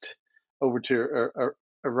aircraft over to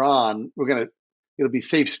Iran, it'll be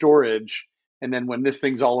safe storage. And then when this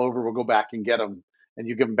thing's all over, we'll go back and get them, and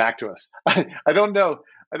you give them back to us. I don't know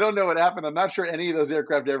what happened. I'm not sure any of those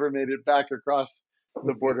aircraft ever made it back across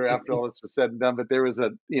the border after all this was said and done. But there was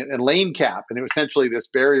a lane cap, and it was essentially this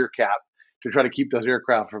barrier cap to try to keep those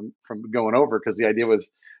aircraft from going over, because the idea was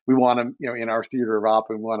we want them, in our theater of op,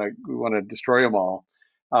 and we want to destroy them all.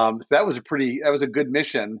 So that was a good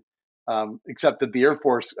mission, except that the Air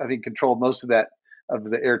Force, I think, controlled most of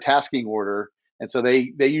the air tasking order, and so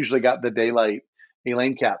they usually got the daylight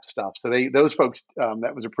lane cap stuff. So those folks,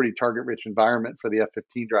 that was a pretty target rich environment for the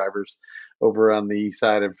F-15 drivers over on the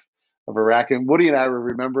side of Iraq. And Woody and I were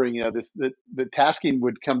remembering, the tasking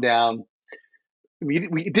would come down. We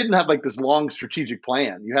didn't have like this long strategic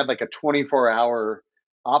plan. You had like a 24-hour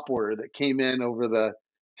op order that came in over the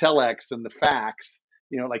telex and the fax,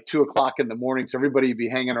 like 2:00 in the morning. So everybody would be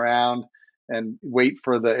hanging around and wait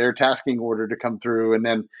for the air tasking order to come through. And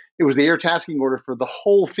then it was the air tasking order for the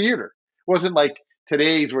whole theater. It wasn't like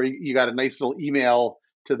today's where you got a nice little email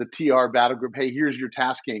to the TR battle group. Hey, here's your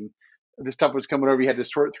tasking. This stuff was coming over. You had to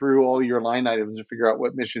sort through all your line items and figure out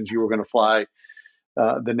what missions you were going to fly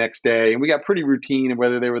the next day. And we got pretty routine,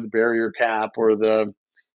 whether they were the barrier cap or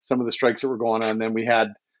some of the strikes that were going on. Then we had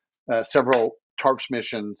several TARPS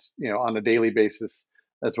missions, on a daily basis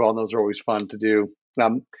as well. And those are always fun to do.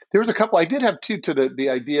 There was a couple. I did have two to the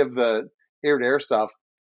idea of the air-to-air stuff.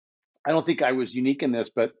 I don't think I was unique in this,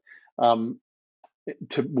 but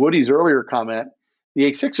to Woody's earlier comment,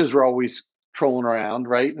 the A6s were always trolling around,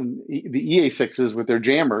 right? And the EA6s with their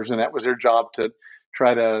jammers, and that was their job to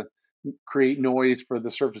try to create noise for the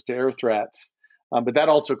surface-to-air threats. But that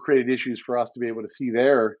also created issues for us to be able to see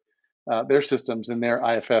their systems and their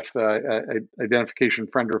IFF identification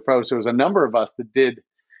friend or foe. So there was a number of us that did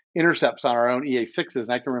intercepts on our own EA6s,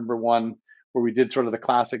 and I can remember one where we did sort of the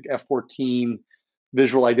classic F-14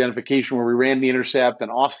 visual identification, where we ran the intercept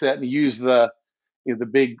and offset and used the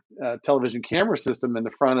big television camera system in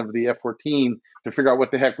the front of the F-14 to figure out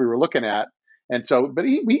what the heck we were looking at. And so, but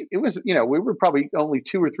we were probably only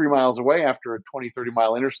 2 or 3 miles away after a 20, 30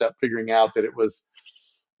 mile intercept, figuring out that it was,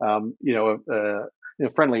 a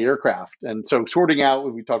friendly aircraft. And so sorting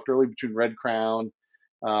out, we talked earlier, between Red Crown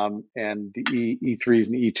and the E3s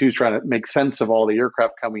and the E2s, trying to make sense of all the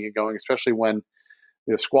aircraft coming and going, especially when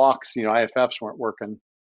the squawks, IFFs weren't working. And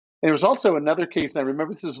there was also another case, and I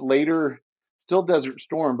remember this was later, still Desert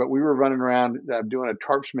Storm, but we were running around doing a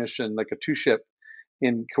TARPS mission, like a 2-ship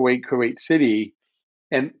in Kuwait City,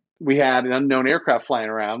 and we had an unknown aircraft flying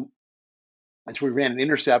around. And so we ran an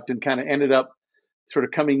intercept and kind of ended up sort of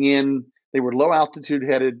coming in. They were low altitude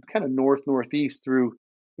headed, kind of northeast through,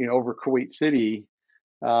 over Kuwait City.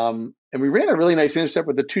 And we ran a really nice intercept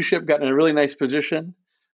with the 2-ship, got in a really nice position.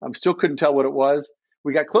 Still couldn't tell what it was.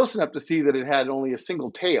 We got close enough to see that it had only a single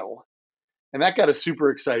tail. And that got us super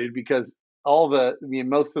excited, because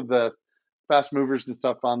most of the fast movers and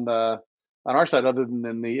stuff on our side, other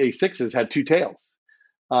than the A6s, had 2 tails.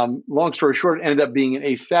 Long story short, it ended up being an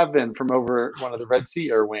A7 from over one of the Red Sea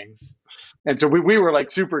air wings. And so we were like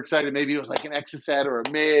super excited. Maybe it was like an Exocet or a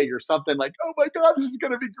MiG or something, like, oh my God, this is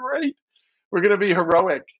going to be great. We're going to be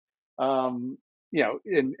heroic. And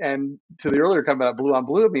to the earlier comment about blue on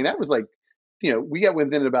blue, I mean, that was like, we got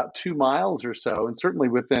within about 2 miles or so, and certainly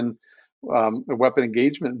within a weapon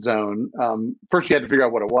engagement zone. First, you had to figure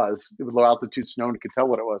out what it was. It was low altitude snow, and you could tell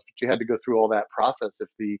what it was, but you had to go through all that process if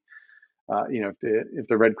the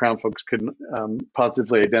Red Crown folks couldn't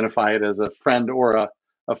positively identify it as a friend or a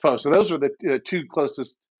foe. So those were the 2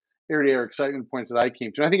 closest air-to-air excitement points that I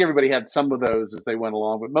came to. And I think everybody had some of those as they went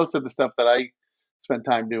along, but most of the stuff that I spent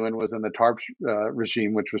time doing was in the TARPS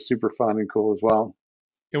regime, which was super fun and cool as well.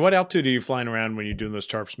 And what altitude are you flying around when you're doing those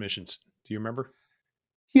TARPS missions? Do you remember?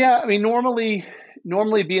 Yeah, I mean, normally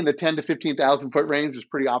being the 10 to 15,000 foot range was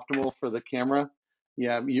pretty optimal for the camera.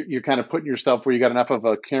 Yeah, you're kind of putting yourself where you got enough of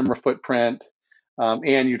a camera footprint,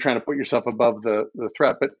 and you're trying to put yourself above the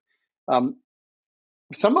threat. But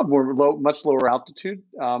some of them were much lower altitude.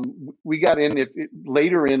 We got in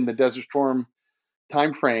later in the Desert Storm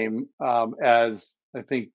timeframe, as I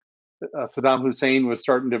think Saddam Hussein was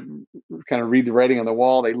starting to kind of read the writing on the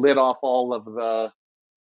wall. They lit off all the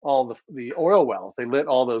oil wells. They lit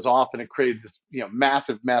all those off, and it created this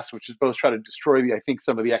massive mess, which is both trying to destroy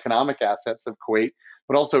some of the economic assets of Kuwait,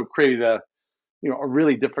 but also created a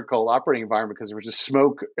really difficult operating environment because there was just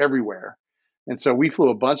smoke everywhere. And so we flew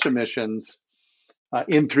a bunch of missions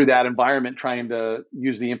in through that environment, trying to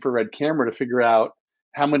use the infrared camera to figure out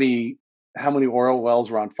how many oil wells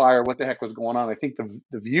were on fire, what the heck was going on. I think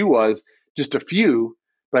the view was just a few,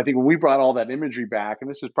 but I think when we brought all that imagery back, and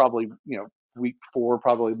this is probably week 4,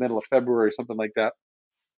 probably middle of February, something like that,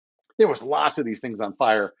 there was lots of these things on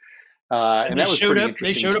fire. And that was showed up.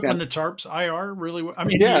 They showed up on the TARPS IR. Really, I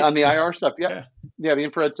mean, on the IR stuff. Yeah, the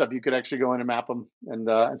infrared stuff. You could actually go in and map them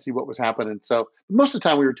and see what was happening. So most of the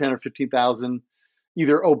time, we were 10 or 15,000,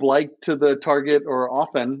 either oblique to the target, or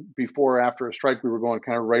often before or after a strike, we were going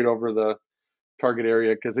kind of right over the target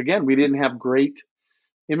area. Because again, we didn't have great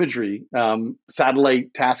imagery.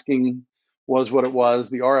 Satellite tasking was what it was.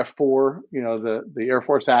 The RF-4, the Air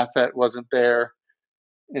Force asset wasn't there.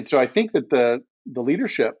 And so I think that the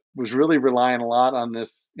leadership was really relying a lot on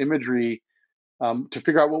this imagery to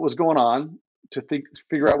figure out what was going on, to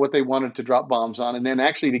figure out what they wanted to drop bombs on, and then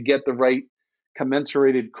actually to get the right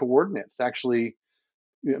commensurated coordinates, actually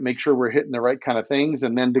make sure we're hitting the right kind of things,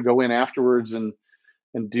 and then to go in afterwards and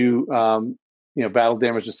do battle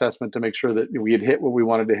damage assessment to make sure that we had hit what we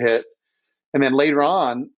wanted to hit. And then later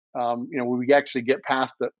on, when we actually get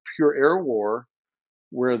past the pure air war,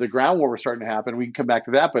 where the ground war was starting to happen, we can come back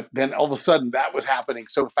to that. But then all of a sudden, that was happening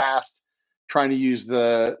so fast, trying to use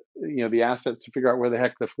the assets to figure out where the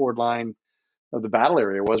heck the forward line of the battle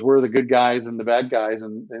area was, where are the good guys and the bad guys,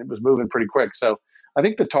 and it was moving pretty quick. So I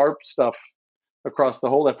think the TARP stuff across the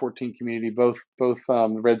whole F-14 community, both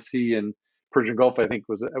the Red Sea and Persian Gulf, I think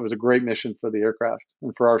was a great mission for the aircraft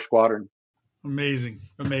and for our squadron. Amazing.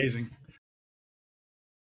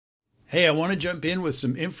 Hey, I want to jump in with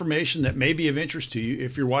some information that may be of interest to you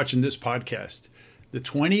if you're watching this podcast. The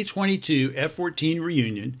 2022 F-14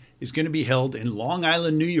 reunion is going to be held in Long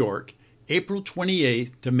Island, New York, April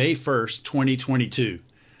 28th to May 1st, 2022.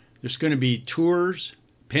 There's going to be tours,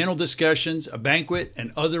 panel discussions, a banquet,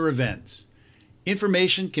 and other events.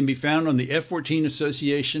 Information can be found on the F-14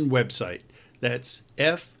 Association website. That's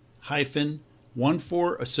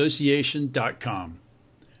f-14association.com.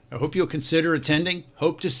 I hope you'll consider attending.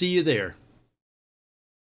 Hope to see you there.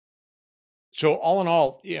 So all in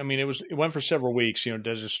all, I mean, it went for several weeks,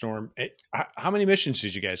 Desert Storm. How many missions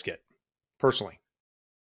did you guys get personally?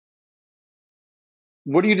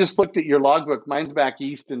 What do you just looked at your logbook? Mine's back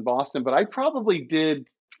east in Boston, but I probably did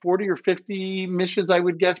 40 or 50 missions, I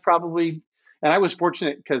would guess, probably. And I was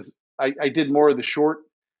fortunate because I did more of the short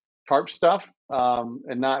tarp stuff.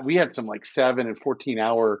 We had some like 7 and 14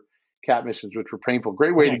 hour cat missions, which were painful.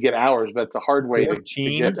 Great way to get hours, but it's a hard way to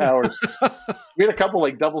get hours. We had a couple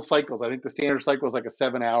like double cycles. I think the standard cycle is like a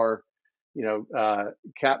 7-hour,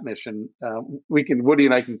 cat mission. Woody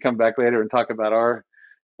and I can come back later and talk about our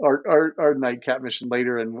night cat mission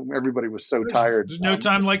later. And everybody was so tired. There's no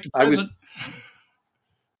time like the present.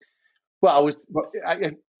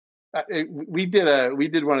 We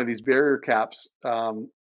did one of these barrier caps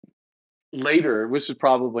later, which was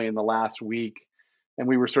probably in the last week. And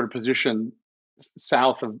we were sort of positioned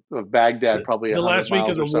south of Baghdad, probably the last week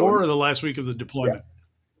of the war or the last week of the deployment?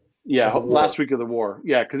 Yeah, last week of the war.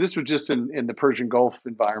 Yeah, because this was just in the Persian Gulf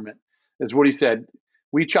environment. As Woody said,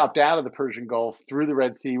 we chopped out of the Persian Gulf through the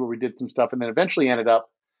Red Sea where we did some stuff, and then eventually ended up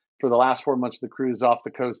for the last 4 months of the cruise off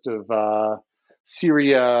the coast of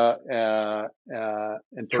Syria and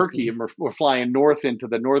Turkey, and we're flying north into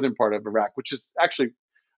the northern part of Iraq, which is actually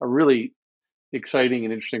a really exciting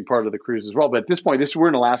and interesting part of the cruise as well. But at this point, we're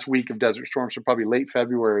in the last week of Desert Storm, so probably late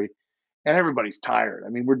February, and everybody's tired. I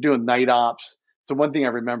mean, we're doing night ops. So one thing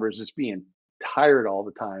I remember is just being tired all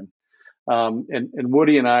the time. And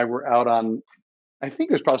Woody and I were out on, I think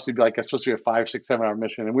it was supposed to be a 5, 6, 7 hour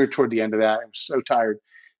mission, and we were toward the end of that. I was so tired.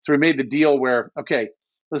 So we made the deal where, okay,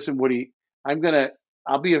 listen, Woody,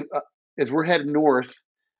 I'll be as we're heading north,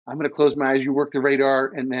 I'm going to close my eyes. You work the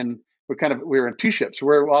radar, and then we're in 2 ships. So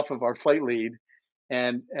we're off of our flight lead,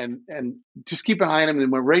 and just keep an eye on them. And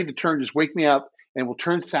then when we're ready to turn, just wake me up, and we'll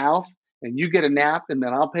turn south, and you get a nap, and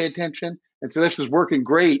then I'll pay attention. And so this is working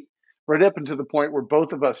great, right up until the point where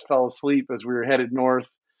both of us fell asleep as we were headed north,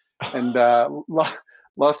 and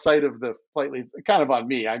lost sight of the flight leads. Kind of on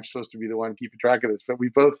me. I'm supposed to be the one keeping track of this, but we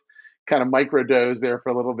both kind of microdosed there for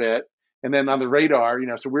a little bit. And then on the radar,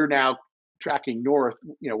 so we're now tracking north,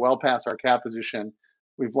 well past our cap position.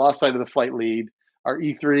 We've lost sight of the flight lead. Our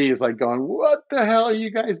E3 is like going, what the hell are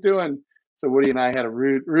you guys doing? So Woody and I had a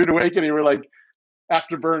rude awakening. We're like,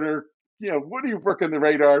 afterburner, what are you working the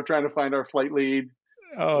radar, trying to find our flight lead?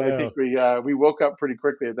 Oh, yeah. I think we woke up pretty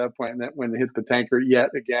quickly at that point, and that when it hit the tanker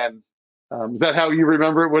yet again. Is that how you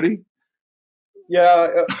remember it, Woody? Yeah,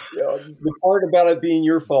 the part about it being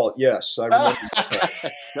your fault, yes, I remember.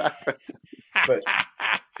 But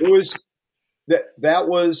it was that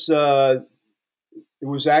was it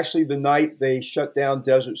was actually the night they shut down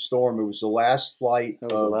Desert Storm. It was the last flight.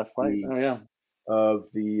 Of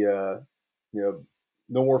the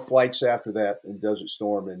no more flights after that in Desert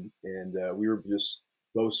Storm, and we were just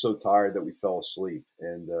both so tired that we fell asleep.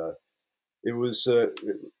 And it was a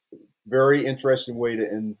very interesting way to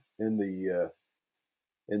end the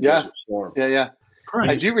Desert Storm. Yeah. Great.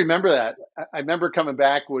 I do remember that. I remember coming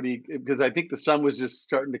back, Woody, because I think the sun was just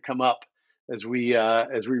starting to come up as we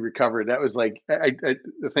recovered. That was like, I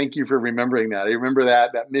thank you for remembering that. I remember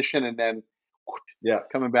that mission, and then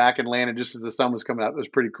coming back and landing just as the sun was coming up. It was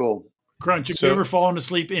pretty cool. Crunch, have you ever fallen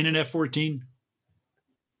asleep in an F-14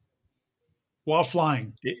 while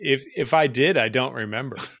flying? If I did, I don't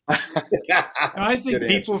remember. I think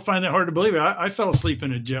people find that hard to believe. I fell asleep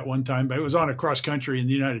in a jet one time, but it was on a cross country in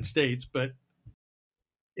the United States. But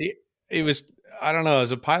it was, I don't know,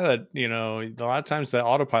 as a pilot, a lot of times the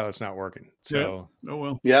autopilot's not working. So oh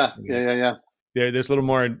well. Yeah. There's a little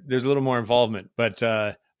more involvement, but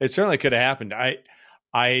it certainly could have happened.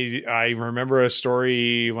 I remember a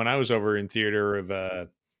story when I was over in theater of a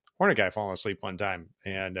Hornet guy falling asleep one time,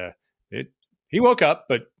 and he woke up,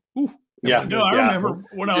 but I remember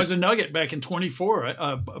when I was a Nugget back in 24,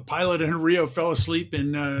 a pilot in Rio fell asleep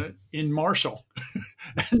in Marshall,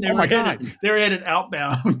 and they were headed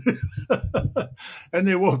outbound, and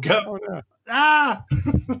they woke up. Oh, no.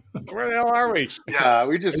 Where the hell are we? Yeah,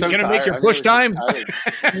 we just gonna make your push time.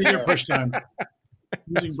 Make your push time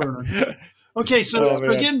using burner. Okay, so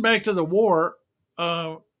getting back to the war,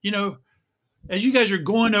 as you guys are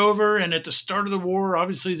going over, and at the start of the war,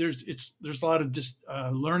 obviously there's a lot of just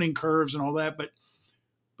learning curves and all that. But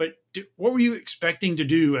what were you expecting to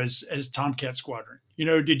do as Tomcat Squadron?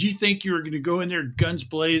 Did you think you were going to go in there guns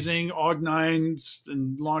blazing, AUG-9s,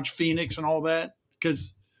 and launch Phoenix and all that?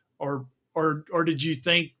 Or did you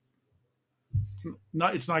think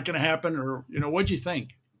it's not going to happen? Or what'd you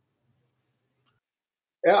think?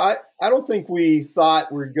 Yeah, I don't think we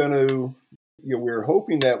thought we're going to. We were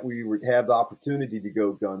hoping that we would have the opportunity to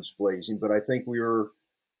go guns blazing, but I think we were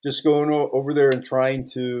just going over there and trying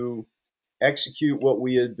to execute what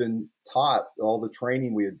we had been taught, all the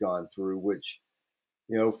training we had gone through, which,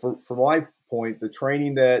 from my point, the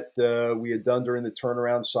training that we had done during the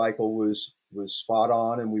turnaround cycle was spot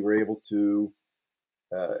on, and we were able to,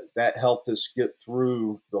 that helped us get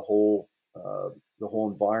through the whole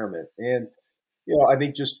environment. And, I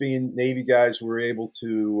think just being Navy guys, we were able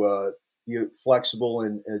to be flexible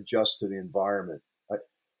and adjust to the environment.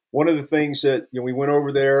 One of the things that, we went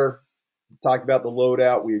over there, talked about the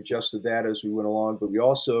loadout, we adjusted that as we went along, but we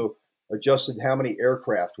also adjusted how many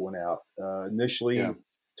aircraft went out. Initially,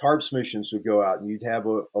 TARPS missions would go out, and you'd have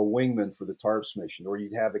a wingman for the TARPS mission, or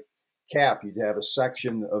you'd have a cap, you'd have a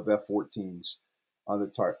section of F-14s on the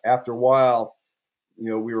TARP. After a while,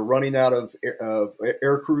 we were running out of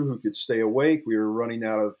air crew who could stay awake. We were running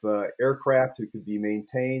out of aircraft who could be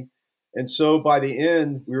maintained. And so by the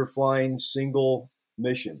end, we were flying single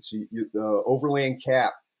missions, overland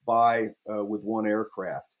cap with one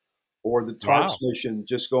aircraft, or the TARPS mission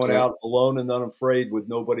just going out alone and unafraid with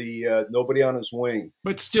nobody on his wing.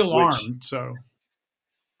 But still armed, so.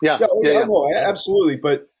 Yeah, absolutely.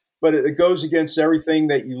 But it goes against everything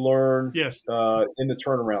that you learn in the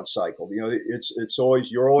turnaround cycle. It's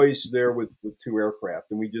always, you're always there with two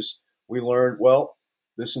aircraft. And we learned, well,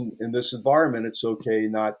 in this environment, it's okay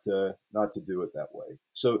not to do it that way.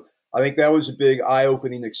 So I think that was a big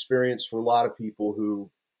eye-opening experience for a lot of people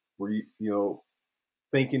who were,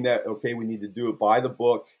 thinking that, okay, we need to do it by the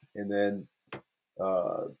book, and then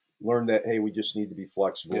learn that, hey, we just need to be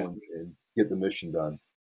flexible and get the mission done.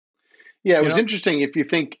 Yeah, it was interesting if you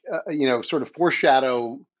think, sort of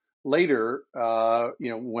foreshadow later,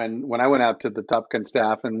 when I went out to the Top Gun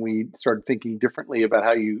staff and we started thinking differently about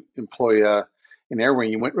how you employ an air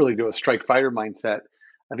wing, you went really to a strike fighter mindset.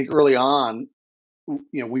 I think early on,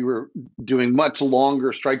 we were doing much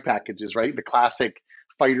longer strike packages, right? The classic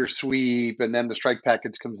fighter sweep, and then the strike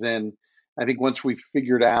package comes in. I think once we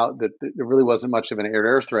figured out that there really wasn't much of an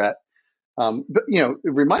air-to-air threat. But, a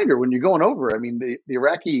reminder, when you're going over, I mean, the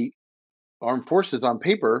Iraqi armed forces on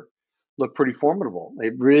paper look pretty formidable. They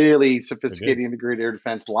really sophisticated integrated air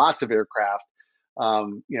defense, lots of aircraft,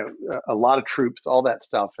 a lot of troops, all that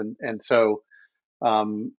stuff. And so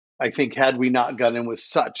I think had we not gone in with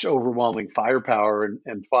such overwhelming firepower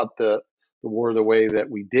and fought the war the way that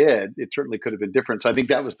we did, it certainly could have been different. So I think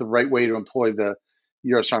that was the right way to employ the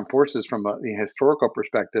U.S. Armed Forces from a historical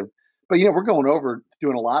perspective. But, we're going over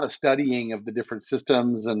doing a lot of studying of the different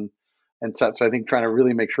systems and such. So I think trying to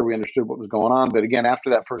really make sure we understood what was going on. But again,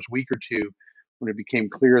 after that first week or two, when it became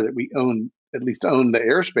clear that we at least owned the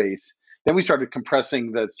airspace, then we started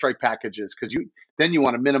compressing the strike packages, because then you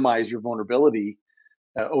want to minimize your vulnerability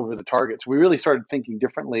over the targets. We really started thinking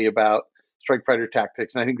differently about strike fighter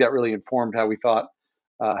tactics, and I think that really informed how we thought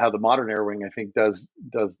how the modern air wing, I think, does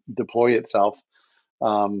deploy itself.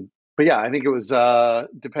 But yeah, I think it was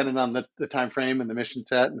dependent on the time frame and the mission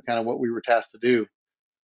set and kind of what we were tasked to do.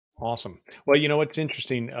 Awesome. Well, what's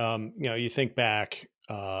interesting, you think back,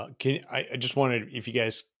 I just wondered if you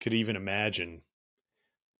guys could even imagine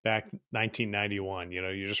back 1991,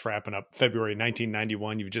 you're just wrapping up February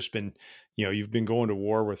 1991. You've just been, you've been going to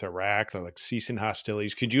war with Iraq, like ceasing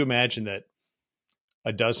hostilities. Could you imagine that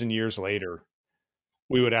a dozen years later,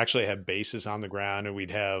 we would actually have bases on the ground, and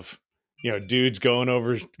we'd have, dudes going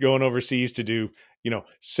overseas to do,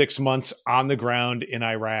 6 months on the ground in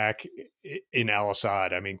Iraq, in Al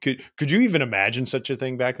Asad? I mean, could you even imagine such a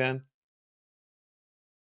thing back then?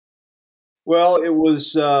 Well, it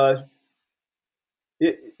was,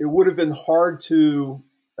 it would have been hard to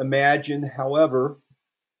imagine. However,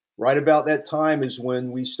 right about that time is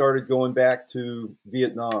when we started going back to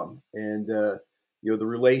Vietnam, and, the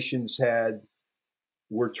relations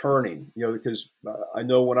were turning, because I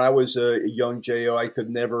know when I was a young JO, I could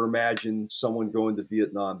never imagine someone going to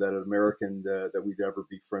Vietnam, that an American, that we'd ever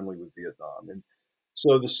be friendly with Vietnam. And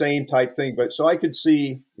so the same type thing. But so I could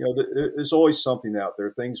see, there's always something out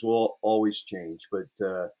there. Things will always change. But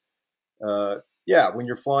when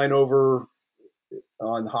you're flying over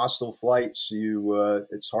on hostile flights,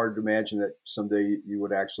 it's hard to imagine that someday you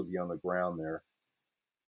would actually be on the ground there.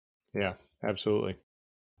 Yeah, absolutely.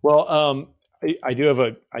 Well, I do have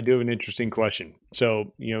an interesting question.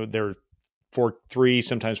 So, there are 3,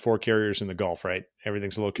 sometimes 4 carriers in the Gulf, right?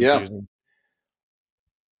 Everything's a little confusing.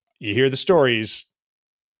 Yeah. You hear the stories.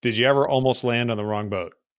 Did you ever almost land on the wrong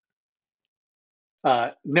boat?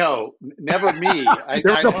 No, never me.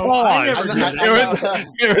 There was a pause.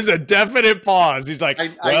 There was a definite pause. He's like,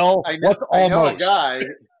 what's almost?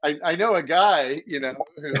 I know a guy,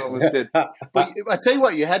 who almost did. But I tell you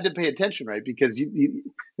what, you had to pay attention, right? Because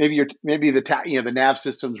maybe the nav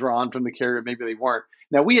systems were on from the carrier, maybe they weren't.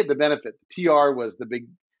 Now we had the benefit. The TR was the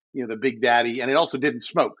big daddy, and it also didn't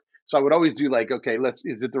smoke. So I would always do like, okay,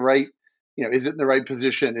 is it the right? Is it in the right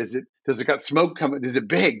position? Does it got smoke coming? Is it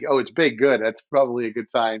big? Oh, it's big. Good. That's probably a good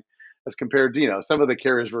sign as compared to, some of the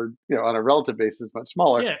carriers were, on a relative basis, much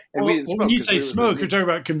smaller. Yeah. And when you say smoke, you're talking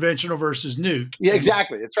about conventional versus nuke. Yeah,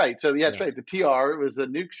 exactly. That's right. So that's right. The TR, it was a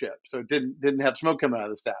nuke ship. So it didn't have smoke coming out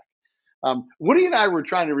of the stack. Woody and I were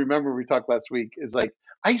trying to remember when we talked last week is like,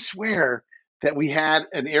 I swear that we had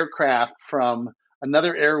an aircraft from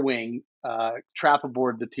another air wing trap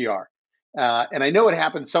aboard the TR. And I know it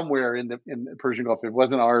happened somewhere in the Persian Gulf. It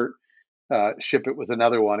wasn't our ship; it was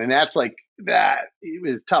another one. And that's like that. It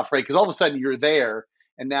was tough, right? Because all of a sudden you're there,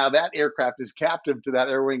 and now that aircraft is captive to that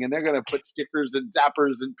air wing, and they're going to put stickers and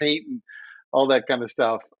zappers and paint and all that kind of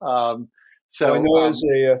stuff. So I know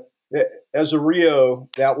as a Rio,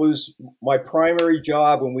 that was my primary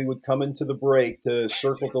job when we would come into the break to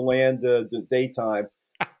circle the land the daytime.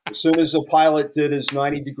 As soon as a pilot did his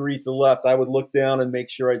 90 degree to the left, I would look down and make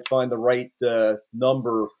sure I'd find the right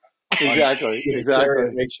number. Exactly.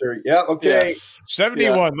 Make sure. Yeah. Okay.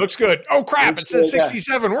 71 looks good. Oh crap! It says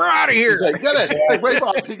 67. We're out of here. Like, get it. Like, right,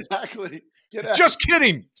 boss. Exactly. Just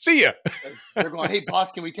kidding. See ya. They're going, hey,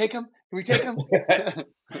 boss, can we take him? Make a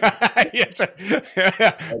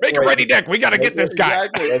ready deck. We got to get this guy.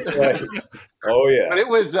 Exactly. That's right. Oh yeah. But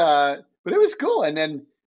it was cool. And then,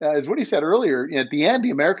 as Woody said earlier, at the end, the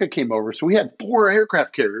America came over, so we had 4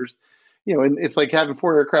 aircraft carriers. And it's like having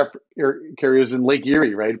 4 aircraft carriers in Lake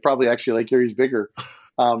Erie, right? Probably actually Lake Erie's bigger.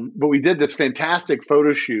 But we did this fantastic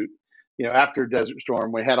photo shoot, after Desert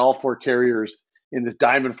Storm. We had all 4 carriers in this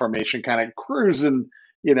diamond formation, kind of cruising,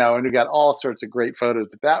 and we got all sorts of great photos.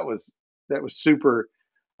 But that was super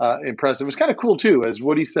impressive. It was kind of cool too, as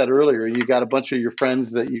Woody said earlier. You got a bunch of your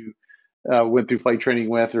friends that you went through flight training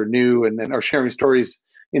with or knew, and then are sharing stories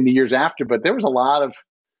in the years after. But there was a lot of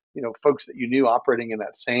folks that you knew operating in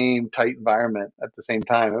that same tight environment at the same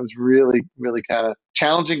time. It was really, really kind of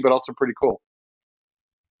challenging, but also pretty cool.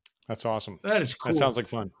 That's awesome. That is cool. That sounds like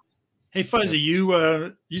fun. Hey, Fuzzy,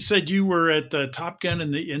 you said you were at Top Gun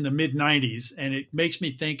in the mid '90s, and it makes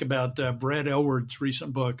me think about Brad Elwood's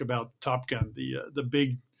recent book about Top Gun, the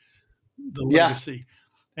legacy,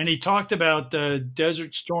 and he talked about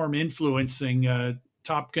Desert Storm influencing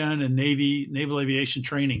Top Gun and naval aviation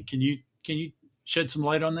training. Can you shed some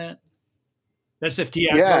light on that? SFT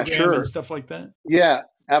program and stuff like that? Yeah,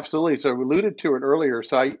 absolutely. So we alluded to it earlier.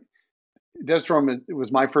 So Desert Storm, it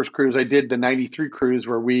was my first cruise. I did the 93 cruise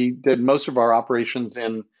where we did most of our operations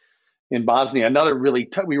in Bosnia. Another really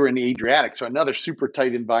we were in the Adriatic, so another super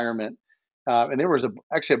tight environment. And there was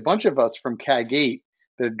actually a bunch of us from CAG 8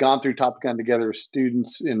 that had gone through Top Gun together as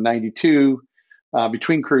students in 92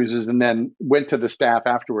 between cruises, and then went to the staff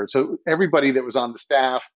afterwards. So everybody that was on the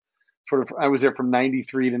staff, I was there from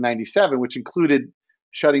 93 to 97, which included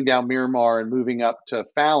shutting down Miramar and moving up to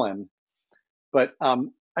Fallon. But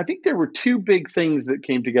I think there were 2 big things that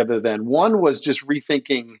came together then. One was just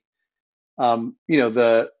rethinking,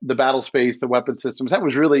 the battle space, the weapon systems. That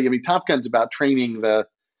was really, Top Gun's about training the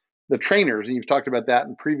trainers, and you've talked about that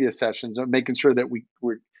in previous sessions, of making sure that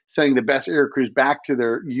we're sending the best air crews back to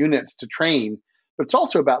their units to train. But it's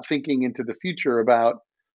also about thinking into the future about,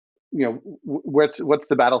 what's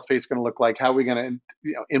the battle space going to look like? How are we going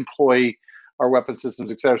to employ our weapon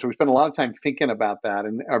systems, et cetera? So we spent a lot of time thinking about that,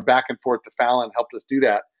 and our back and forth to Fallon helped us do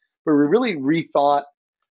that. But we really rethought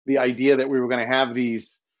the idea that we were going to have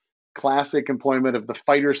these classic employment of the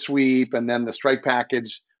fighter sweep and then the strike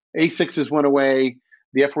package. A6s went away.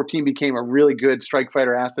 The F-14 became a really good strike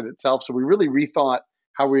fighter asset itself. So we really rethought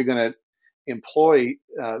how we were going to employ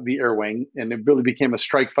the air wing, and it really became a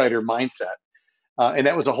strike fighter mindset. And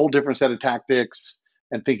that was a whole different set of tactics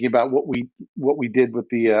and thinking about what we did with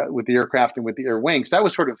the aircraft and with the air wings. That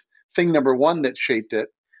was sort of thing number 1 that shaped it.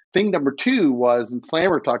 Thing number 2 was, and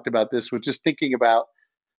Slammer talked about this, was just thinking about,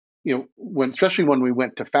 especially when we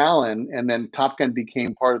went to Fallon and then Top Gun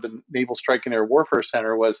became part of the Naval Strike and Air Warfare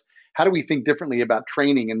Center, was how do we think differently about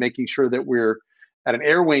training and making sure that we're at an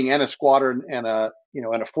air wing and a squadron and a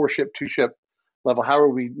 4-ship, 2-ship level. How are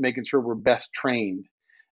we making sure we're best trained?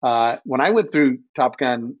 When I went through Top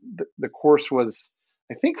Gun, the course was,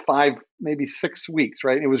 I think, 5, maybe 6 weeks,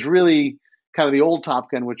 right? It was really kind of the old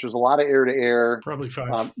Top Gun, which was a lot of air to air. Probably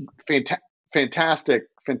 5. Fantastic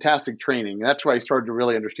training. And that's why I started to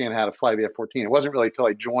really understand how to fly the F-14. It wasn't really until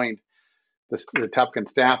I joined the Top Gun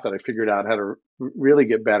staff that I figured out how to really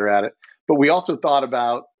get better at it. But we also thought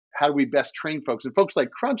about how do we best train folks, and folks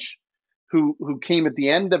like Crunch, who came at the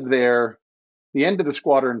end of the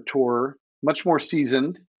squadron tour, much more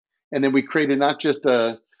seasoned. And then we created not just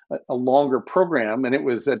a longer program, and it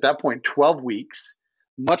was at that point 12 weeks,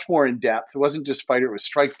 much more in depth. It wasn't just fighter, it was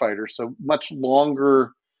strike fighter. So much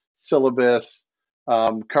longer syllabus,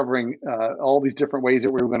 covering all these different ways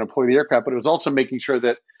that we were going to deploy the aircraft. But it was also making sure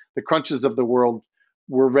that the Crunches of the world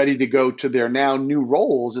were ready to go to their now new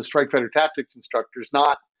roles as strike fighter tactics instructors,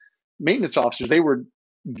 not maintenance officers. They were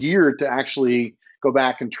geared to actually go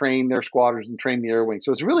back and train their squadrons and train the air wing.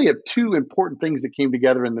 So it's really two important things that came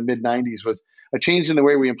together in the mid-90s, was a change in the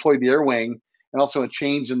way we employed the air wing and also a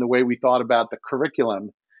change in the way we thought about the curriculum.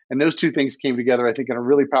 And those two things came together, I think, in a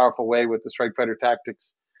really powerful way with the Strike Fighter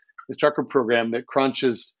Tactics instructor program that Crunch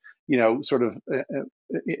is, sort of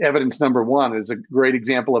evidence number one. Is a great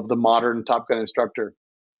example of the modern Top Gun instructor.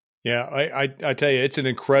 Yeah, I tell you, it's an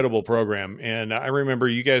incredible program. And I remember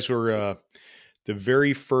you guys were the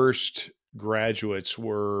very first graduates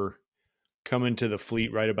were coming to the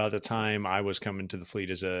fleet right about the time I was coming to the fleet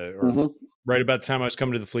right about the time I was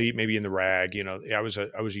coming to the fleet, maybe in the RAG. I was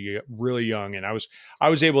really young, and I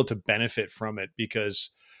was able to benefit from it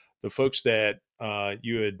because the folks that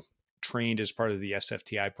you had trained as part of the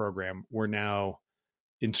SFTI program were now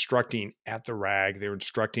instructing at the RAG. They were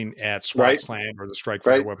instructing at SWAT Slam or the Strike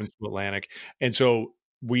Fighter Weapons to Atlantic. And so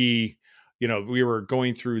we were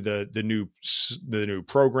going through the new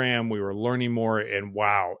program. We were learning more, and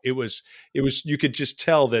wow, it was, you could just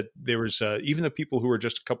tell that there was, even the people who were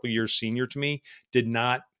just a couple of years senior to me did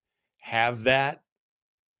not have that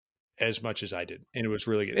as much as I did. And it was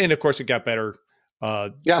really good. And of course it got better.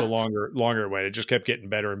 The longer it went, it just kept getting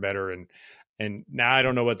better and better. And now I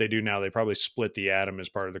don't know what they do now. They probably split the atom as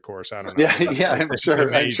part of the course. I don't know.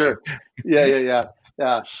 I'm sure. Yeah.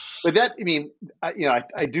 But that,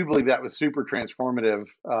 I do believe that was super transformative.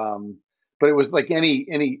 But it was like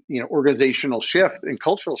any organizational shift and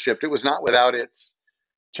cultural shift. It was not without its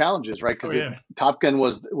challenges, right? Because Top Gun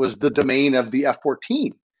was the domain of the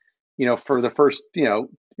F-14, for the first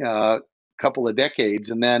couple of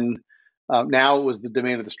decades, and then now it was the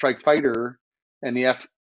domain of the strike fighter, and the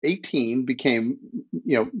F-18 became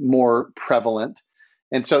more prevalent.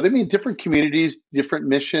 And so different communities, different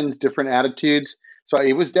missions, different attitudes. So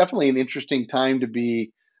it was definitely an interesting time to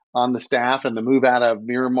be on the staff, and the move out of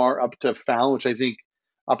Miramar up to Fallon, which I think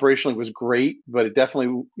operationally was great, but it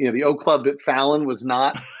definitely, the O Club at Fallon was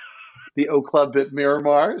not the O Club at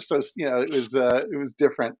Miramar. So, it was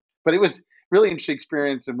different, but it was really interesting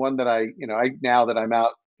experience, and one that I now that I'm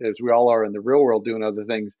out, as we all are in the real world doing other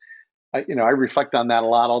things, I reflect on that a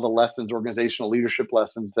lot, all the lessons, organizational leadership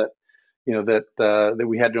lessons that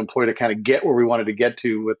we had to employ to kind of get where we wanted to get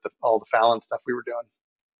to with all the Fallon stuff we were doing.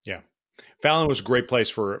 Yeah. Fallon was a great place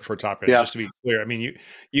for Top Gun, just to be clear. I mean,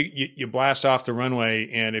 you blast off the runway,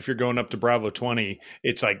 and if you're going up to Bravo 20,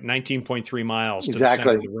 it's like 19.3 miles to the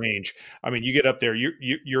center of the range. I mean, you get up there, you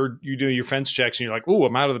do your fence checks, and you're like, "Ooh,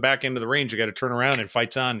 I'm out of the back end of the range. I got to turn around," and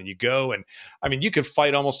fight's on, and you go. And I mean, you could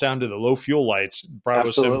fight almost down to the low fuel lights, Bravo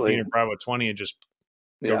 17 and Bravo 20, and just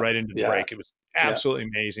go right into the break. It was absolutely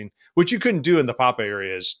amazing, which you couldn't do in the Papa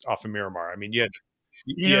areas off of Miramar. I mean, you had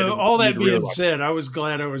all that being said, I was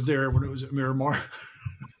glad I was there when it was at Miramar.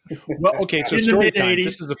 Well, okay, so story time.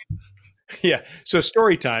 So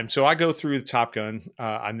story time. So I go through the Top Gun.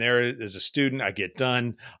 I'm there as a student. I get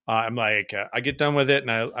done. I'm like, I get done with it, and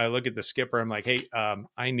I look at the skipper. I'm like, hey,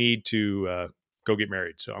 I need to go get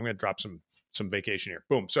married, so I'm going to drop some vacation here.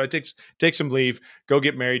 Boom. So I take some leave, go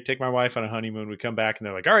get married, take my wife on a honeymoon. We come back and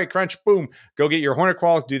they're like, all right, Crunch, boom, go get your Hornet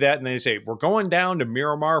Qual, do that. And they say, we're going down to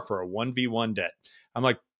Miramar for a 1v1 det. I'm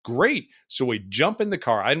like, great. So we jump in the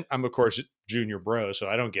car. I'm of course junior bro, so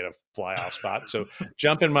I don't get a fly off spot. So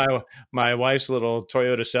jump in my wife's little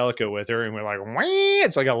Toyota Celica with her, and we're like, wah!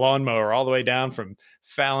 It's like a lawnmower all the way down from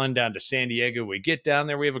Fallon down to San Diego. We get down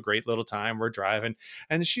there. We have a great little time. We're driving,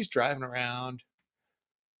 and she's driving around.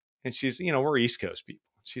 And she's, we're East Coast people.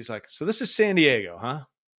 She's like, so this is San Diego, huh?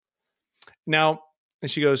 Now,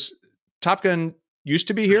 and she goes, Top Gun used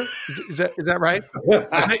to be here. Is that right?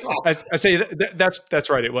 I say that's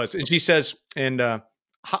right. It was. And she says, and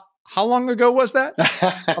how long ago was that?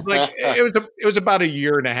 I'm like, it was about a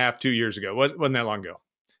year and a half, 2 years ago. Wasn't that long ago?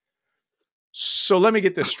 So let me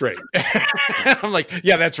get this straight. I'm like,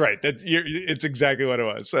 yeah, that's right. It's exactly what it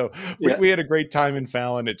was. So we had a great time in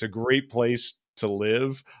Fallon. It's a great place to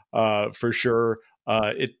live, for sure.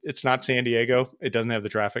 It's not San Diego. It doesn't have the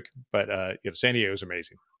traffic, but San Diego is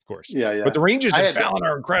amazing, of course. Yeah. But the ranges in Fallon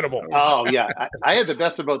are incredible. Oh yeah, I had the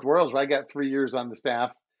best of both worlds. I got 3 years on the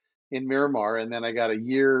staff in Miramar, and then I got a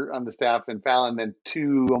year on the staff in Fallon, then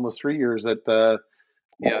almost 3 years at the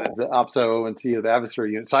OPSO and CEO of the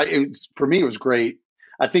adversary unit. So for me, it was great.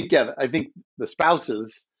 I think the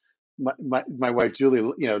spouses, my wife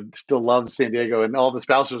Julie, still loves San Diego, and all the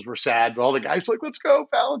spouses were sad, but all the guys were like, let's go,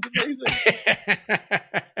 Fallon's amazing.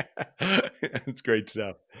 It's great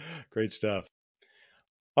stuff. Great stuff.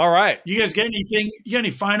 All right. You guys got anything? You got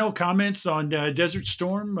any final comments on Desert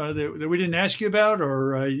Storm that we didn't ask you about?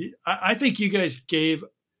 Or I think you guys gave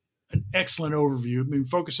an excellent overview. I mean,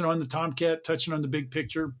 focusing on the Tomcat, touching on the big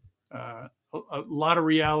picture, a lot of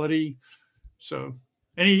reality. So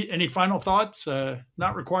any final thoughts?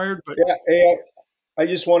 Not required, but yeah. I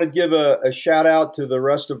just want to give a shout out to the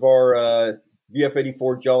rest of our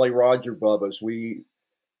VF-84 Jolly Roger Bubbas. We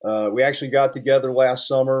actually got together last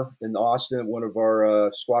summer in Austin at one of our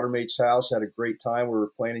squadron mates' house. Had a great time. We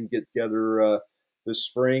were planning to get together this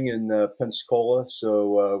spring in Pensacola,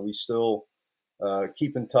 so we still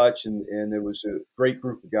keep in touch, and it was a great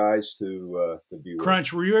group of guys to be with.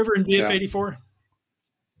 Crunch, were you ever in VF-84?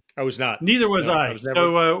 I was not. Neither was I.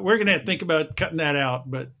 So we're going to think about cutting that out.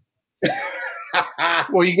 But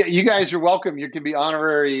well, you guys are welcome. You can be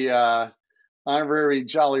honorary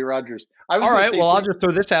Jolly Rogers. All right. Well, I'll just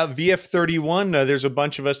throw this out. VF-31. There's a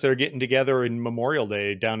bunch of us that are getting together in Memorial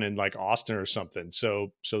Day down in like Austin or something.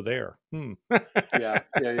 So there. Yeah.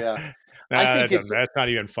 That's not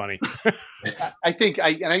even funny. I think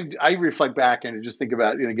I reflect back and just think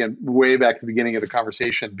about, again, way back at the beginning of the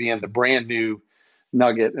conversation, being the brand new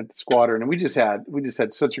Nugget at the squadron, and we just had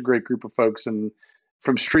such a great group of folks, and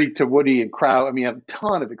from Streak to Woody and Crow. I mean, I have a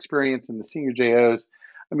ton of experience in the senior JOs.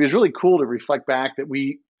 I mean, it's really cool to reflect back that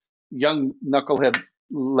we, young knucklehead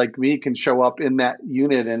like me, can show up in that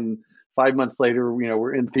unit, and 5 months later,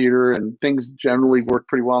 we're in theater and things generally work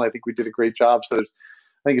pretty well. I think we did a great job. So I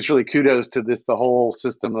think it's really kudos to the whole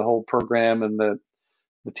system, the whole program, and the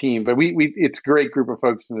team. But it's a great group of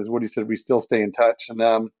folks, and as Woody said, we still stay in touch.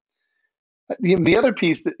 And the other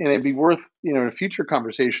piece, and it'd be worth in a future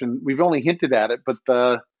conversation, we've only hinted at it, but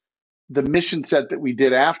the mission set that we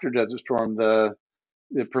did after Desert Storm, the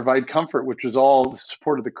Provide Comfort, which was all the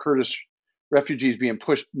support of the Kurdish refugees being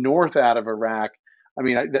pushed north out of Iraq. I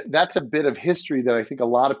mean, that's a bit of history that I think a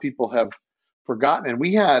lot of people have forgotten. And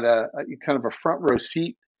we had a kind of a front row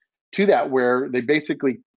seat to that, where they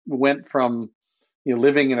basically went from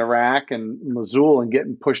living in Iraq and Mosul and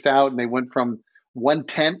getting pushed out, and they went from one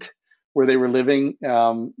tent where they were living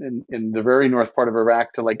in the very north part of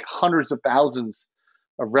Iraq to like hundreds of thousands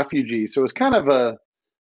of refugees. So it's kind of a,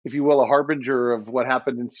 if you will, a harbinger of what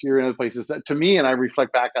happened in Syria and other places. To me, and I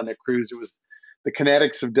reflect back on that cruise, it was the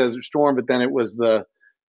kinetics of Desert Storm, but then it was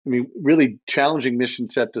really challenging mission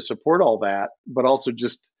set to support all that, but also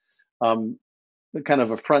just kind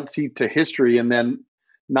of a front seat to history, and then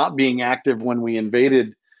not being active when we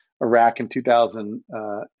invaded Iraq in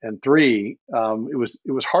 2003. It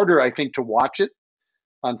was harder, I think, to watch it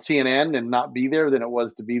on CNN and not be there than it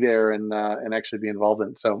was to be there and actually be involved in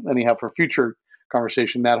it. So anyhow, for future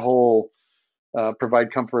conversation, that whole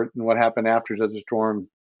Provide Comfort and what happened after Desert Storm,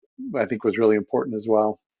 I think, was really important as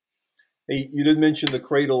well. Hey, you did mention the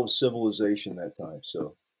cradle of civilization that time,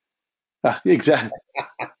 so exactly.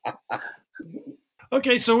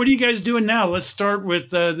 Okay, so what are you guys doing now? Let's start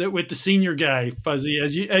with the senior guy, Fuzzy,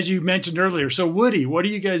 as you mentioned earlier. So Woody, what are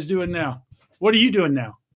you guys doing now? What are you doing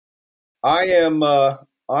now? I'm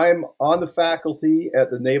on the faculty at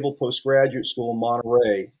the Naval Postgraduate School in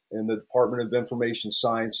Monterey in the Department of Information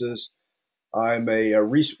Sciences. I'm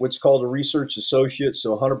what's called a research associate,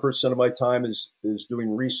 so 100% of my time is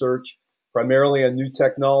doing research, primarily on new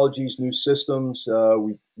technologies, new systems.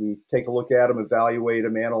 We take a look at them, evaluate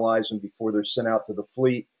them, analyze them before they're sent out to the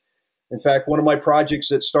fleet. In fact, one of my projects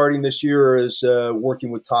that's starting this year is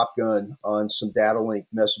working with Top Gun on some data link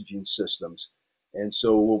messaging systems. And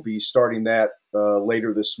so we'll be starting that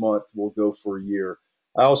later this month. We'll go for a year.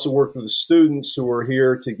 I also work with the students who are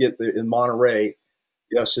here to get in Monterey.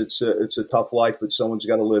 Yes, it's a tough life, but someone's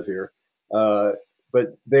got to live here.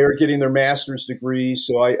 But they're getting their master's degrees,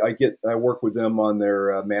 so I work with them on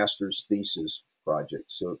their master's thesis project.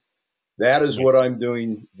 So that is what I'm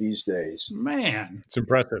doing these days. Man, it's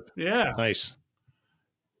impressive. Yeah, nice.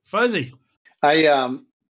 Fuzzy, I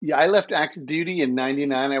left active duty in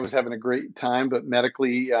 '99. I was having a great time, but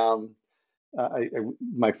medically,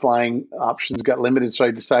 my flying options got limited, so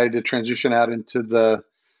I decided to transition out into the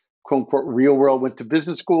quote unquote real world. Went to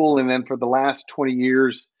business school, and then for the last 20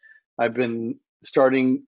 years, I've been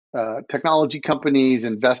starting technology companies,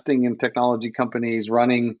 investing in technology companies,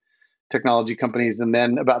 running technology companies, and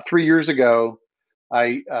then about 3 years ago,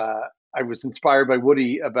 I was inspired by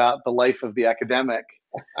Woody about the life of the academic,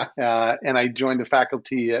 and I joined the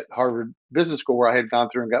faculty at Harvard Business School, where I had gone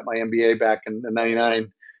through and got my MBA back in the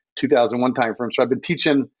 99, 2001 timeframe. So I've been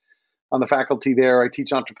teaching on the faculty there. I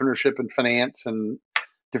teach entrepreneurship and finance and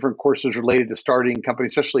different courses related to starting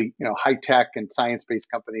companies, especially high tech and science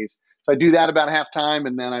based companies. So I do that about half time,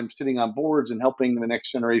 and then I'm sitting on boards and helping the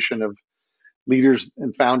next generation of leaders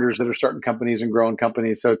and founders that are starting companies and growing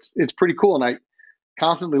companies. So it's pretty cool, and I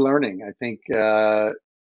constantly learning. I think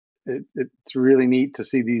it's really neat to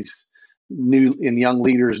see these new and young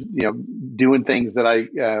leaders, doing things that I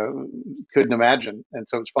couldn't imagine, and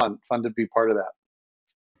so it's fun to be part of that.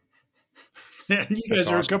 Yeah, you guys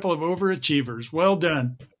are awesome. A couple of overachievers. Well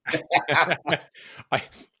done.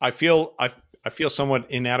 I feel somewhat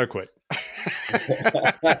inadequate.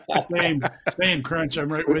 Same, Crunch.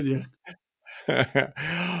 I'm right with you.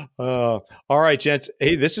 All right, gents.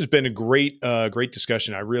 Hey, this has been a great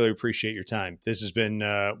discussion. I really appreciate your time. This has been,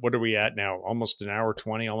 what are we at now? Almost an hour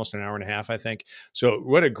 20, almost an hour and a half, I think. So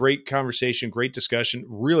what a great conversation, great discussion.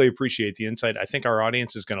 Really appreciate the insight. I think our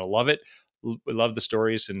audience is going to love it. We love the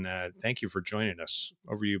stories, and thank you for joining us.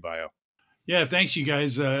 Over to you, Bio. Yeah, thanks, you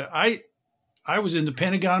guys. I was in the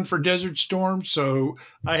Pentagon for Desert Storm, so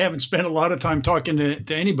I haven't spent a lot of time talking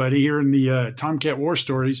to anybody here in the Tomcat War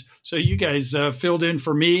Stories. So you guys filled in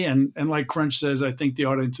for me, and like Crunch says, I think the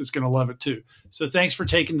audience is going to love it too. So thanks for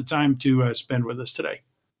taking the time to spend with us today.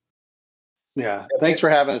 Yeah, thanks for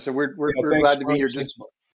having us, and we're glad to be here.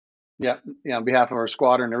 Yeah, on behalf of our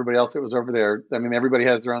squadron and everybody else that was over there. I mean, everybody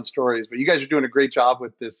has their own stories, but you guys are doing a great job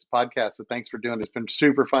with this podcast. So thanks for doing it. It's been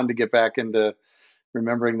super fun to get back into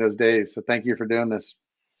remembering those days. So thank you for doing this.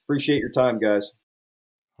 Appreciate your time, guys.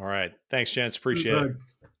 All right. Thanks, gents. Appreciate it.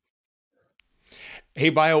 Hey,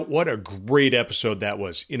 Bio, what a great episode that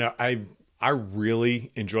was. I really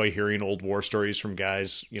enjoy hearing old war stories from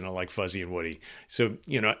guys, like Fuzzy and Woody. So,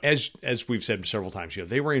 as we've said several times,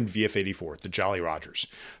 they were in VF-84, the Jolly Rogers.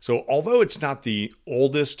 So although it's not the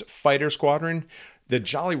oldest fighter squadron, the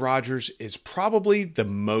Jolly Rogers is probably the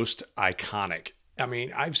most iconic. I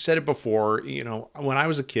mean, I've said it before, when I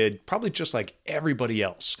was a kid, probably just like everybody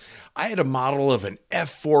else, I had a model of an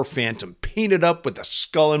F4 Phantom painted up with the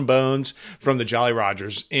skull and bones from the Jolly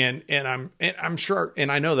Rogers. And I'm sure, and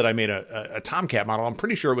I know that I made a Tomcat model. I'm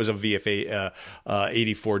pretty sure it was a VF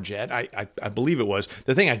 84 jet. I believe it was.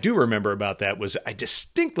 The thing I do remember about that was I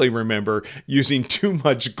distinctly remember using too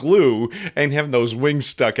much glue and having those wings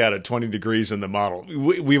stuck out at 20 degrees in the model.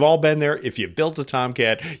 We've all been there. If you built a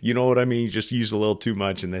Tomcat, you know what I mean? You just use a little too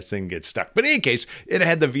much and this thing gets stuck. But in any case, it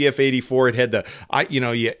had the VF-84. It had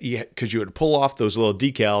because you would pull off those little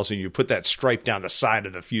decals and you put that stripe down the side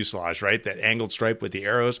of the fuselage, right? That angled stripe with the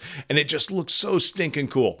arrows. And it just looks so stinking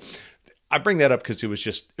cool. I bring that up because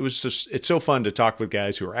it's so fun to talk with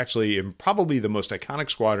guys who are actually in probably the most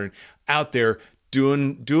iconic squadron out there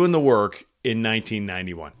doing the work in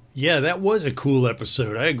 1991. Yeah, that was a cool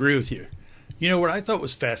episode. I agree with you. What I thought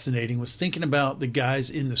was fascinating was thinking about the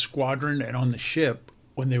guys in the squadron and on the ship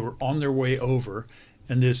when they were on their way over.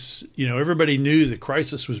 And this, everybody knew the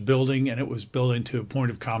crisis was building and it was building to a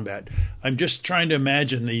point of combat. I'm just trying to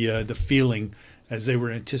imagine the feeling as they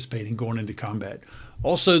were anticipating going into combat.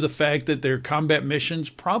 Also, the fact that their combat missions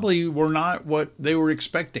probably were not what they were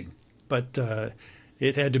expecting. But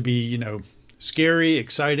it had to be, scary,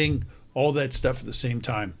 exciting, all that stuff at the same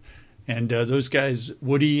time. And those guys,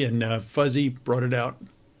 Woody and Fuzzy, brought it out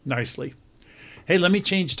nicely. Hey, let me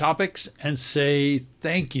change topics and say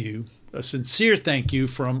thank you, a sincere thank you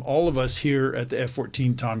from all of us here at the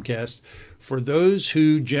F-14 Tomcast for those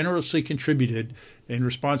who generously contributed in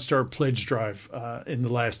response to our pledge drive in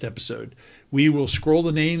the last episode. We will scroll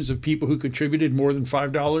the names of people who contributed more than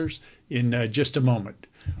 $5 in just a moment.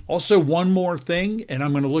 Also, one more thing, and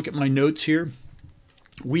I'm going to look at my notes here.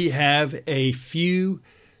 We have a few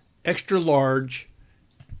extra large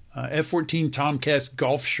F-14 Tomcast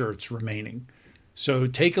golf shirts remaining. So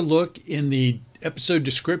take a look in the episode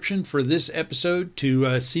description for this episode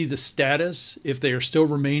to see the status if they are still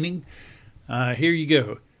remaining. Here you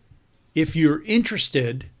go. If you're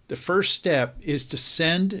interested, the first step is to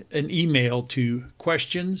send an email to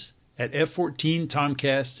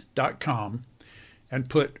questions@f14tomcast.com and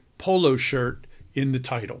put polo shirt in the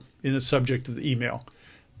title, in the subject of the email.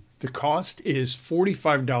 The cost is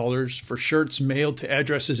 $45 for shirts mailed to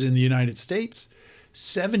addresses in the United States.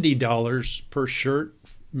 $70 per shirt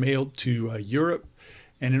mailed to Europe.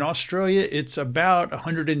 And in Australia, it's about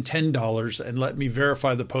 $110. And let me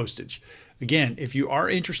verify the postage. Again, if you are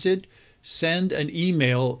interested, send an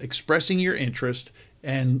email expressing your interest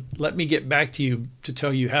and let me get back to you to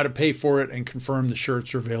tell you how to pay for it and confirm the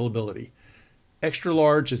shirt's availability. Extra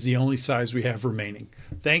large is the only size we have remaining.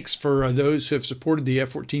 Thanks for those who have supported the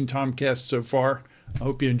F14 Tomcast so far. I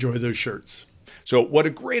hope you enjoy those shirts. So what a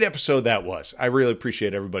great episode that was. I really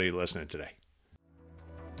appreciate everybody listening today.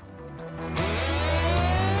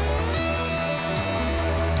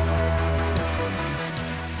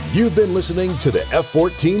 You've been listening to the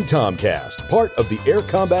F14 Tomcast, part of the Air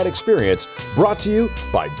Combat Experience, brought to you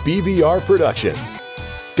by BVR Productions.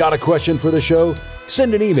 Got a question for the show?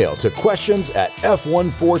 Send an email to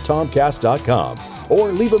questions@f14tomcast.com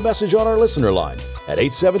or leave a message on our listener line at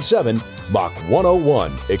 877 Mach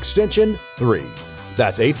 101 extension 3.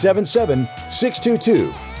 That's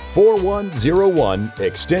 877-622-4101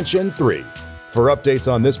 extension 3. For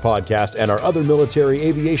updates on this podcast and our other military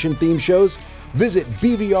aviation themed shows, visit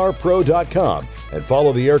bvrpro.com and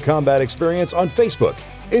follow the Air Combat Experience on Facebook,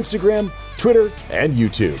 Instagram, Twitter, and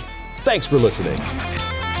YouTube. Thanks for listening.